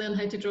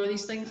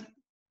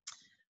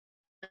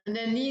 And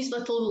then these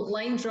little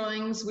line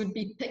drawings would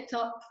be picked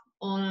up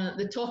on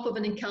the top of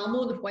an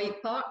encalmo, the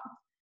white part.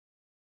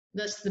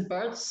 That's the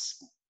birds.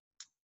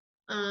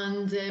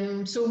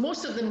 And so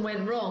most of them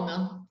went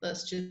wrong.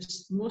 That's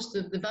just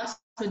the vast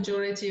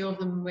majority of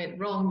them went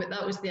wrong, but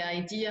that was the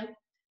idea.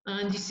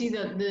 And you see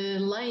that the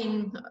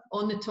line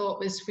on the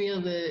top is where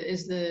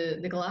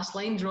the glass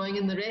line drawing,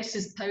 and the rest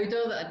is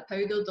powder that I'd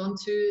powdered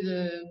onto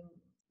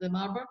the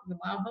marble,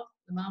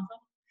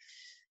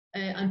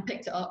 and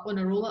picked it up on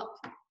a roll up.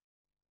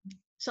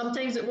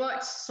 Sometimes it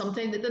worked,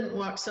 sometimes it didn't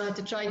work, so I had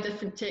to try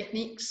different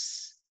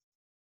techniques.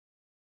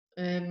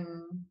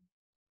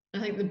 I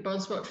think the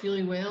birds worked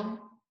really well.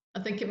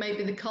 I think it might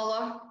be the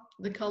colour,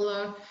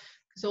 because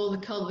all the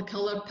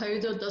colour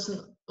powder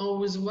doesn't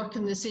always work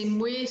in the same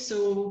way,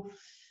 so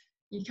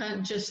you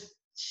can't just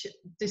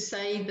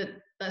decide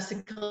that that's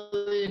the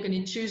colour you're going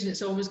to choose and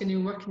it's always going to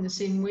work in the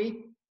same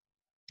way.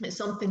 It's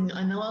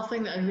another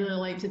thing that I really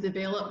like to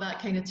develop, that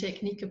kind of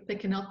technique of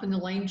picking up in the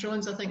line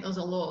drawings. I think there's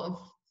a lot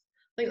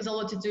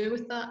to do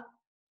with that.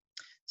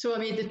 So I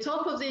made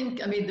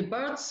the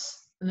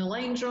birds and the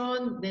line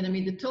drawn, then I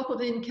made the top of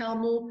the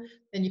encalmo,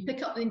 then you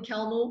pick up the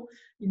encalmo,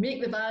 you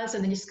make the vase,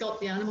 and then you sculpt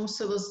the animals.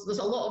 So there's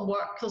a lot of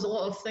work, there's a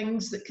lot of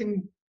things that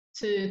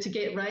to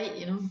get right,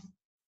 you know.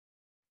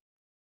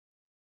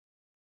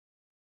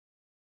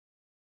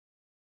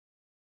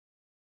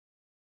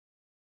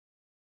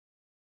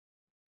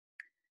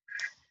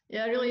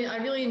 Yeah, I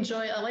really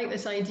enjoy it. I like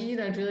this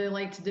idea. I'd really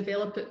like to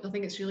develop it. I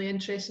think it's a really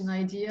interesting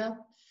idea.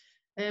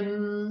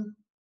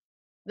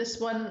 This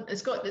one,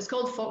 it's called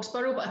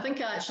Foxborough, but I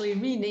think I actually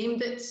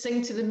renamed it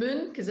Sing to the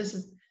Moon, because this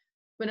is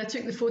when I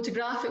took the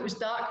photograph. It was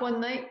dark one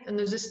night and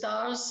there's the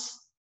stars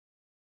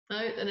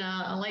out, and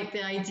I like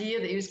the idea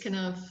that he was kind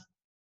of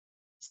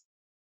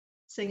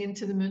singing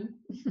to the moon.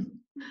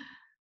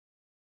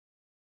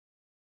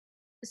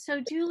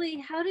 So Julie,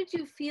 how did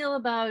you feel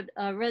about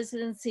a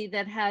residency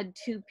that had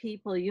two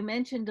people? You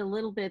mentioned a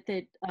little bit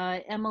that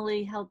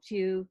Emily helped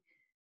you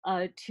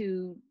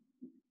to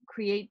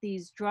create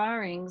these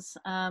drawings.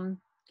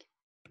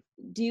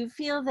 Do you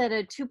feel that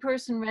a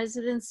two-person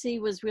residency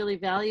was really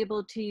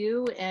valuable to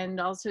you and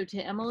also to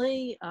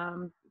Emily?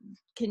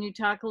 Can you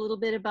talk a little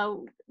bit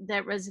about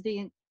that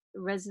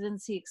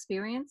residency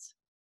experience?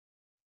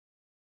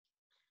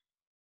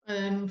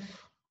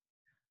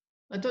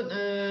 I don't.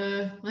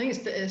 I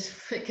think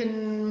it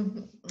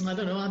can. I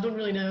don't know. I don't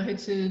really know how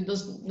to.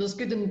 There's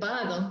good and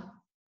bad.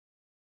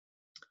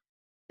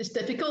 It's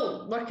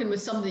difficult working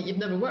with somebody you've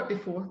never worked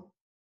before.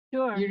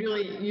 Sure. You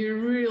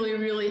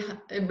really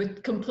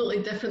with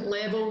completely different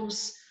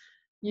levels.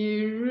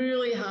 You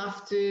really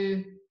have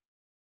to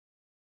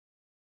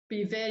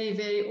be very,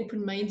 very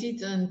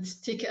open-minded and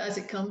take it as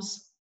it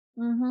comes.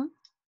 Mm-hmm.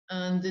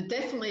 And it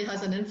definitely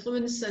has an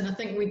influence. And I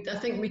think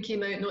we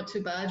came out not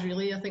too bad,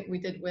 really. I think we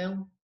did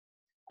well.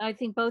 I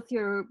think both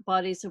your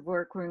bodies of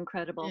work were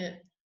incredible. Yeah.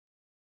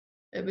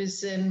 It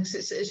was.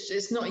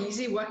 It's not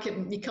easy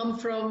working. You come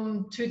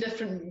from two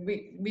different.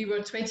 We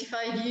were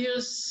 25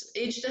 years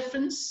age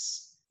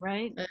difference.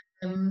 Right.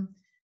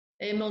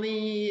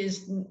 Emily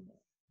is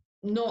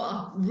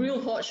not a real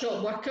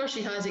hotshot worker.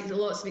 She has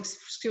lots of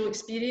school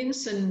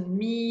experience, and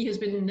me who's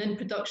been in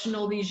production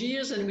all these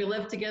years, and we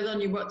live together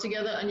and you work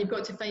together, and you've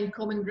got to find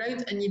common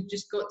ground, and you've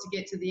just got to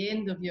get to the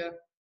end of your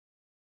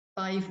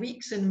 5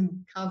 weeks and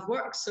have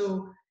work.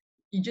 So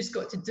you just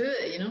got to do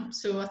it, you know.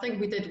 So I think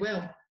we did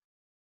well.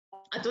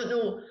 I don't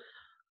know,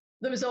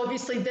 there was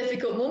obviously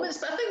difficult moments,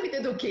 but I think we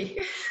did okay.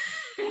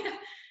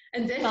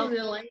 And definitely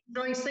the line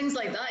drawings, things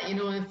like that, you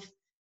know, if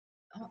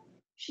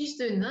she's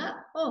doing that,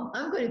 oh,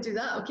 I'm going to do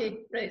that,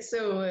 okay, right.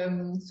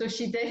 So so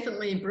she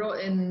definitely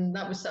brought in,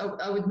 that was,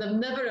 I would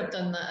never have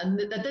done that, and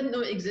I didn't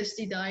know it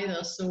existed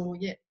either. So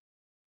yeah.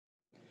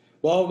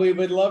 Well, we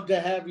would love to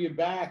have you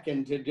back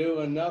and to do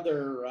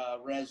another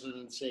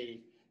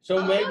residency.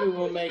 So maybe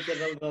we'll make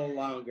it a little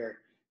longer.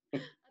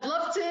 I'd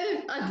love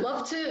to. I'd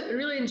love to. I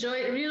really enjoy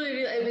it. Really,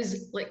 really, it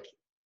was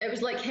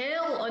like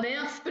hell on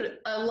earth, but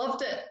I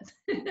loved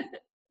it.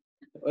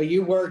 Well,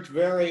 you worked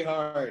very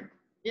hard.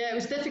 Yeah, it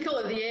was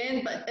difficult at the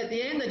end, but at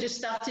the end, I just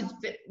started.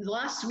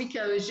 Last week,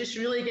 I was just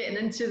really getting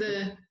into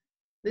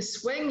the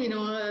swing. You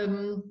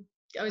know,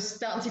 I was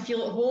starting to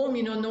feel at home.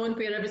 You know, knowing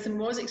where everything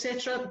was,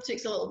 etc. It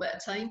takes a little bit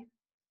of time,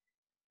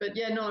 but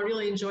yeah, no, I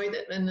really enjoyed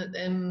it, and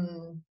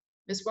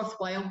it's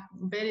worthwhile.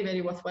 Very,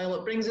 very worthwhile.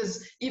 It brings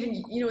us,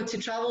 even, you know, to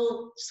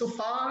travel so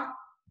far.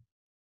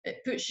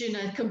 It puts you in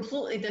a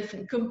completely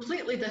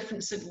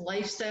different sort of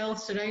lifestyle,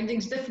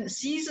 surroundings, different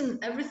season.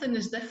 Everything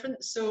is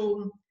different.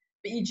 So,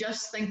 but you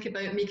just think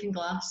about making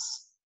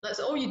glass. That's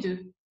all you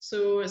do.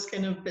 So it's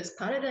it's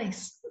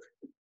paradise.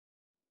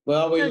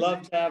 Well, we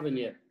loved having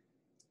you.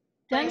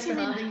 Thanks for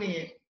having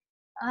me.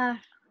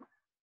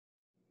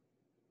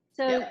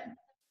 So yep.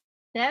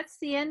 That's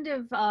the end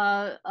of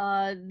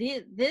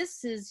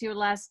this is your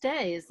last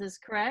day. Is this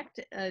correct?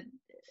 At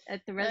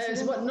the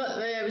residence?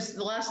 It was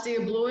the last day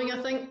of blowing,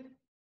 I think.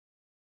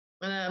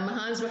 My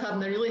hands were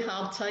having a really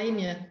hard time.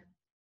 Yeah,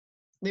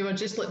 they were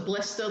just like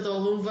blistered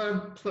all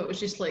over. But it was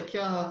just like,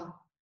 but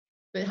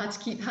had to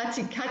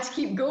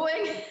keep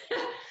going.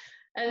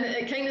 And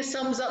it kind of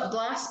sums up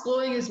glass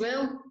blowing as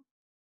well.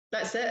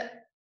 That's it.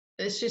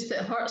 It's just,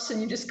 it hurts, and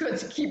you just got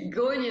to keep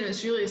going. You know,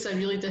 it's a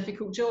really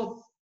difficult job.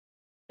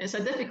 It's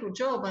a difficult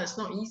job, but it's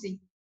not easy.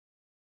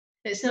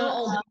 It's not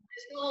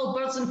all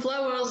birds and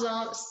flowers.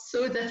 It's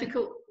so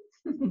difficult.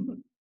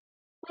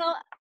 Well,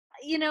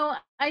 you know,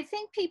 I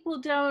think people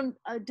don't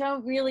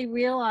really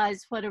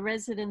realize what a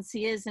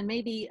residency is, and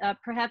maybe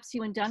perhaps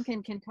you and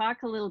Duncan can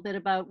talk a little bit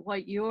about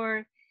what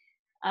your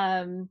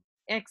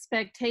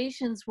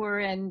expectations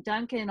were, and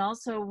Duncan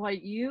also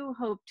what you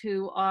hope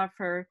to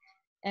offer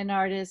an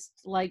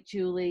artist like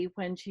Julie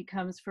when she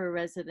comes for a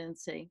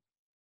residency.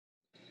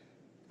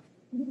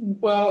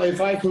 Well, if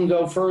I can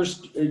go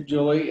first,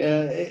 Julie,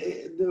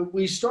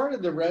 we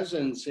started the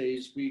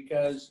residencies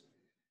because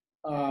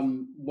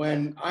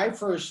when I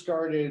first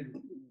started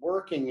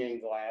working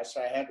in glass,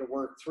 I had to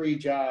work 3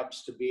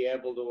 jobs to be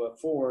able to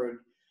afford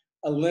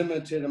a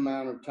limited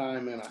amount of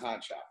time in a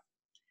hot shop.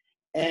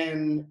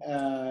 And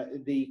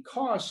the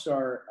costs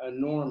are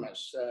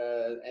enormous,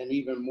 and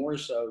even more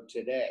so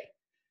today.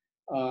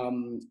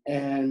 And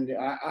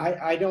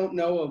I don't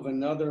know of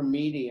another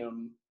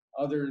medium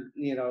other,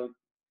 you know,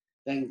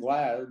 than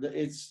glass.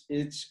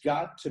 It's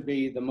got to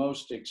be the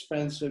most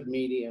expensive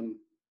medium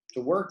to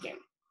work in.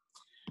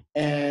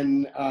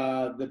 And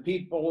the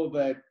people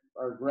that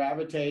are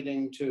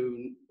gravitating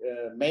to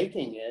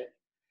making it,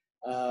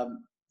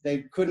 they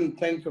couldn't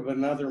think of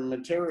another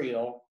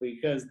material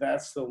because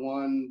that's the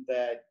one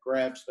that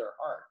grabs their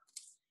heart.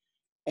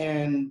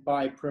 And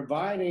by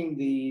providing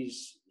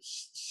these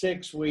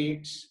 6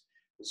 weeks,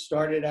 it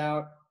started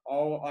out,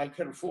 all I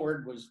could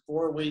afford was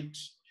 4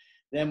 weeks.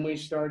 Then we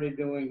started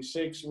doing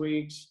 6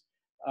 weeks.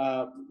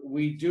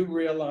 We do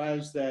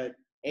realize that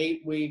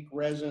 8-week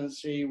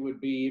residency would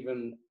be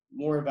even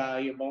more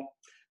valuable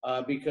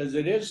because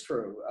it is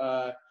true.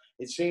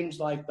 It seems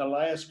like the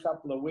last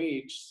couple of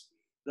weeks,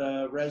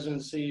 the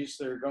residencies,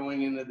 they're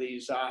going into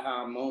these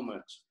aha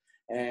moments.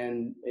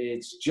 And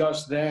it's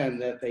just then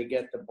that they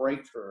get the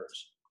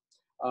breakthroughs.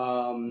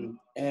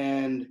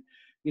 And,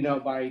 you know,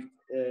 by,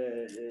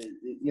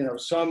 you know,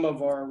 some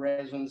of our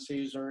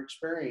residencies are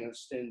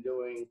experienced in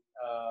doing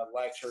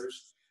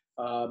lectures,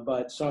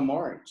 but some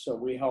aren't. So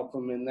we help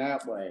them in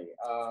that way.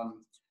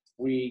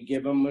 We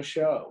give them a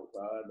show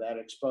that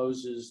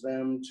exposes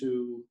them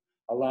to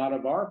a lot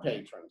of our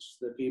patrons,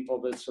 the people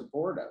that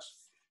support us.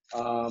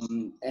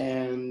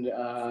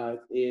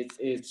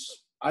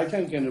 It's, I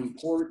think, an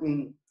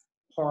important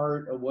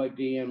part of what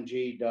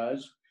DMG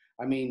does.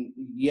 I mean,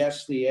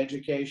 yes, the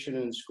education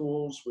in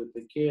schools with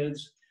the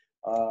kids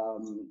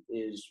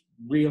is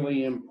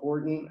really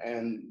important,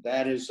 and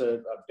that is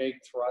a big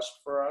thrust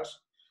for us.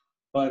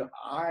 But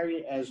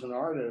I, as an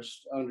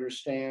artist,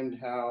 understand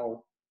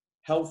how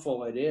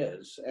helpful it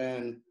is,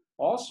 and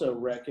also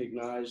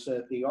recognize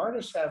that the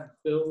artists have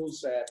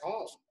bills at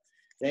home.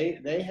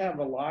 They have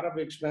a lot of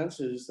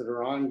expenses that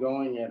are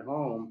ongoing at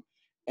home,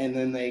 and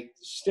then they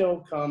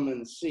still come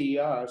and see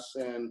us,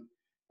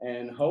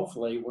 and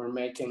hopefully we're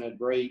making a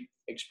great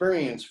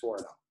experience for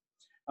them.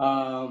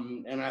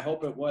 And I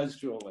hope it was,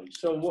 Julie.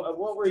 So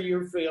what were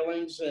your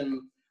feelings,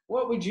 and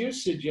what would you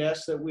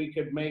suggest that we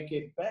could make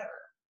it better?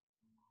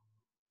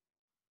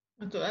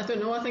 I don't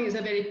know. I think it's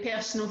a very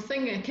personal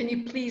thing. Can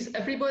you please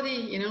everybody?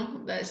 You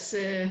know, that's.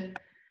 I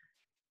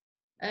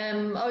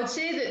would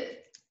say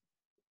that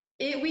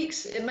 8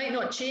 weeks, it might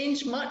not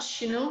change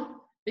much, you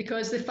know,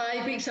 because the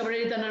 5 weeks I've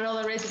already done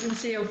another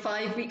residency of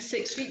 5 weeks,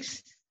 6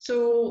 weeks.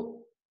 So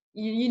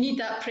you need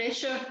that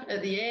pressure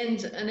at the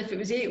end. And if it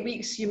was 8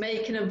 weeks, you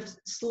might kind of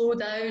slow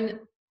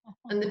down,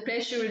 and the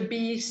pressure would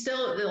be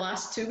still at the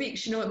last 2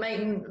 weeks. You know,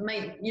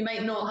 you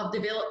might not have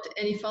developed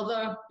any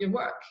further your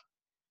work.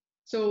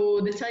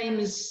 So the time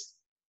is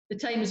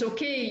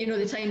okay, you know,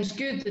 the time's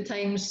good, I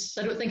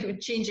don't think it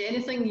would change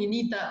anything. You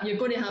need that, you're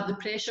going to have the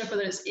pressure,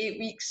 whether it's 8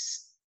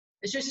 weeks.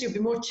 It's just you'll be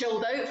more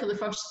chilled out for the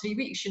first 3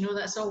 weeks, you know,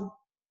 that's all.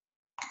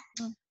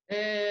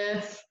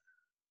 I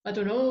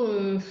don't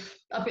know,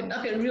 I've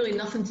got really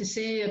nothing to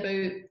say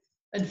about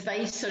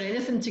advice or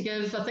anything to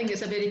give. I think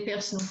it's a very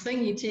personal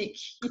thing. You take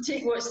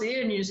what's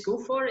there and you just go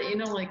for it, you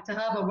know, like to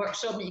have a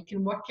workshop that you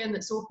can work in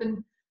that's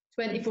open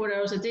 24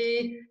 hours a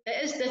day.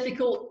 It is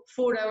difficult,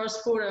 4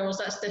 hours,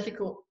 that's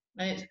difficult,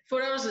 right?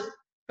 4 hours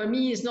for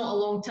me is not a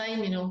long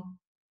time, you know.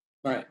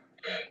 Right.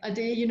 A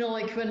day, you know,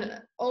 like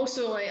when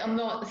also like, I'm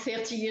not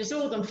 30 years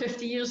old, I'm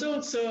 50 years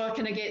old, so I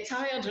kind of get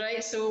tired,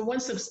 right? So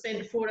once I've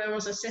spent 4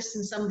 hours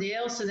assisting somebody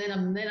else, and then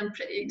I'm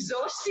pretty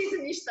exhausted,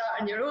 and you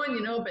start on your own,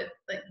 you know. But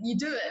like you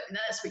do it, and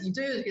that's what you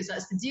do because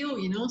that's the deal,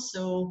 you know.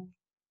 So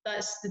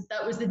that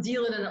was the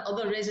deal in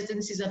other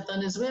residencies I've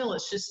done as well.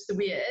 It's just the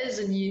way it is,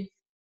 and you,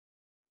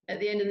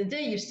 at the end of the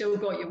day, you've still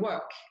got your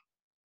work.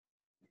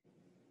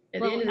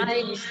 At the end of the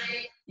day,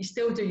 you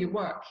still do your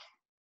work.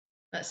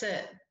 That's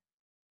it.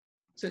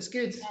 So it's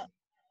good.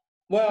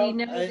 Well,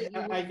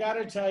 I got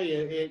to tell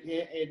you,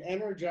 it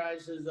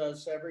energizes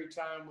us every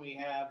time we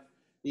have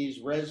these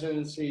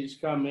residencies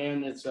come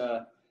in. It's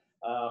a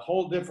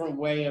whole different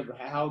way of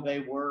how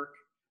they work.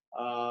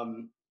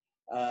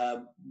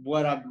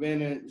 What I've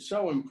been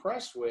so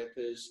impressed with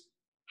is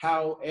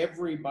how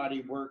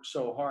everybody works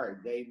so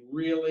hard. They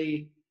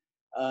really,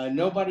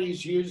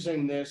 nobody's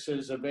using this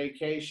as a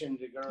vacation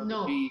to go to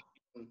the beach.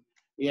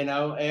 You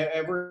know,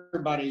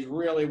 everybody's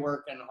really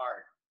working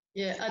hard.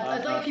 Yeah,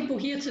 I'd like people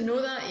here to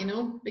know that, you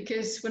know,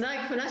 because when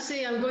I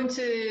say I'm going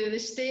to the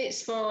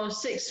States for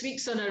 6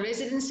 weeks on a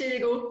residency, they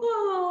go,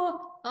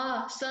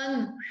 oh,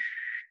 son.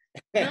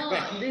 No,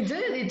 they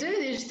do. They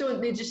just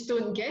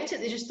don't get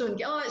it. They just don't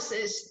get. Oh,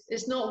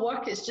 it's not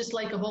work. It's just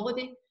like a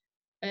holiday.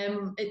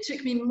 It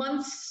took me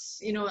months.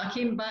 You know, I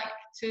came back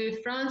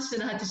to France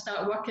and I had to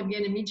start working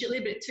again immediately.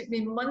 But it took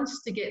me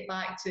months to get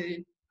back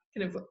to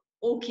kind of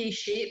okay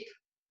shape.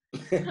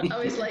 I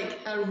was like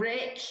a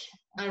wreck.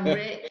 I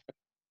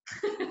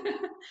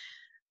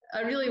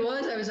really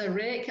was. I was a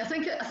wreck. I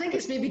think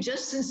it's maybe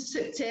just since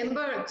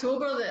September,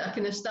 October that I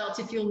kind of start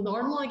to feel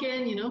normal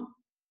again. You know.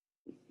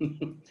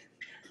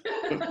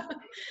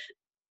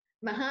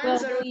 My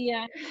hands are.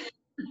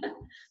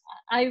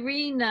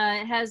 Irene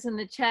has in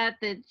the chat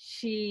that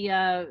she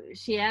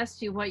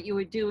asked you what you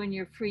would do in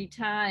your free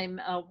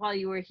time while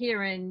you were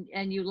here,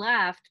 and you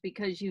laughed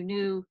because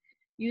you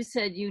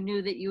said you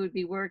knew that you would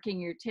be working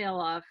your tail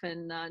off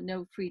and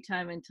no free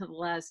time until the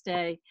last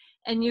day,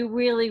 and you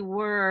really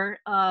were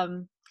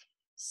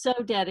so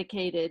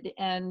dedicated,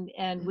 and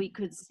we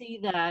could see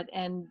that,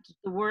 and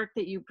the work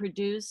that you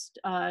produced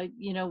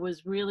you know,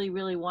 was really,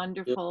 really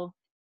wonderful.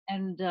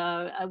 And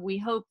we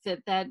hope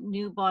that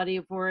new body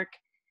of work,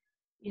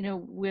 you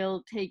know,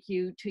 will take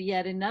you to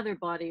yet another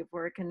body of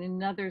work and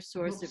another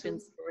source of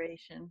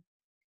inspiration.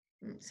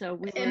 So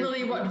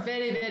Emily worked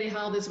very, very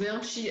hard as well.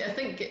 I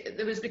think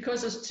it was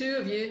because there's two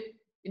of you,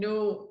 you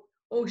know,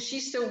 oh,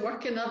 she's still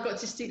working, I've got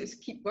to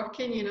keep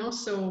working, you know,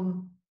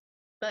 so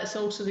that's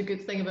also the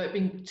good thing about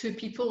being two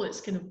people. It's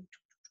kind of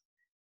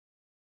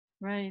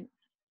right.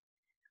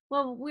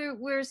 Well,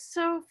 we're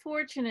so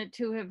fortunate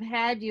to have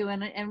had you,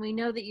 and we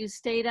know that you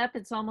stayed up.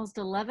 It's almost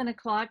 11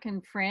 o'clock in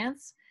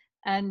France,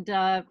 and you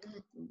know,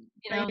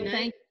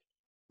 thank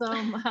you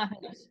so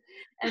much.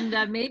 And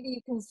maybe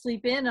you can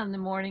sleep in on the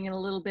morning in a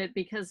little bit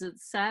because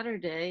it's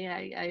Saturday.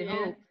 I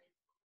hope.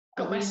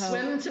 Got my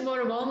swim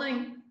tomorrow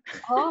morning.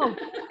 Oh,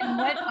 and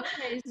what?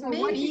 Okay, so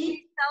what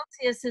degree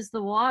Celsius is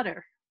the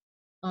water?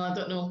 Oh, I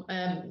don't know.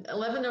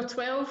 11 or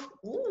 12.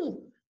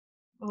 Ooh.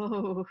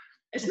 Oh.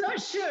 It's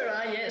not sure,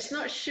 yeah, it's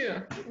not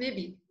sure.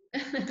 Maybe.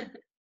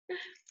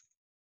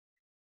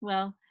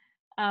 Well,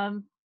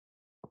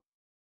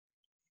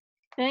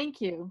 thank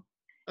you.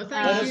 Well, thank you. Let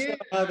us know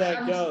how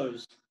that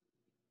goes.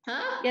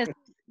 Huh? Yes.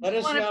 Let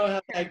us know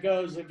how that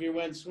goes, if you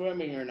went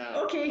swimming or not.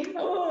 Okay.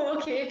 Oh,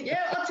 okay.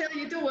 Yeah, I'll tell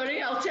you. Don't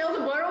worry. I'll tell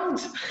the world.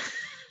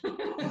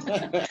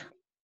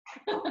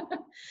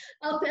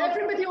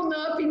 Everybody will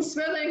know I've been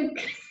swimming.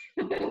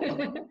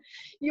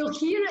 You'll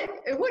hear it.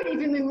 It won't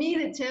even be me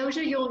that tells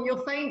you.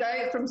 You'll find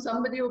out from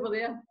somebody over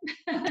there.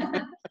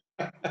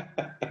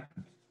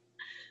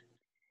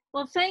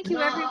 Well, thank you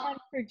everyone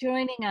for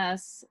joining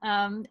us.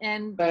 And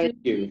thank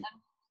you.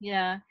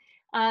 Yeah.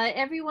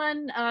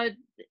 Everyone,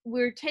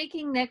 we're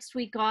taking next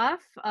week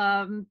off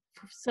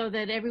so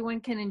that everyone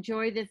can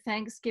enjoy the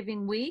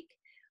Thanksgiving week.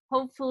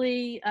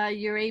 Hopefully,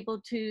 you're able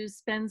to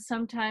spend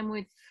some time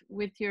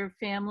with your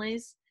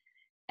families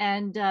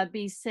and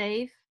be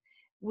safe.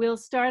 We'll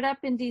start up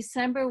in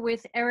December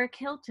with Eric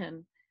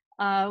Hilton,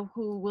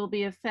 who will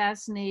be a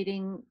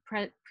fascinating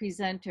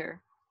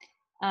presenter.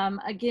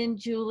 Again,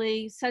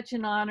 Julie, such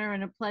an honor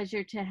and a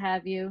pleasure to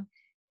have you.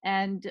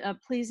 And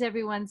please,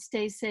 everyone,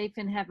 stay safe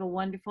and have a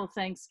wonderful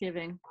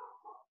Thanksgiving.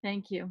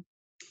 Thank you.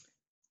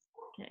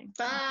 Okay.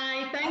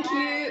 Bye. Thank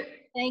you.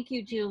 Thank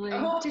you, Julie. I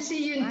hope to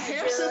see you in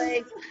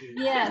person.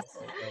 Yes.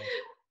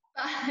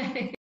 Bye.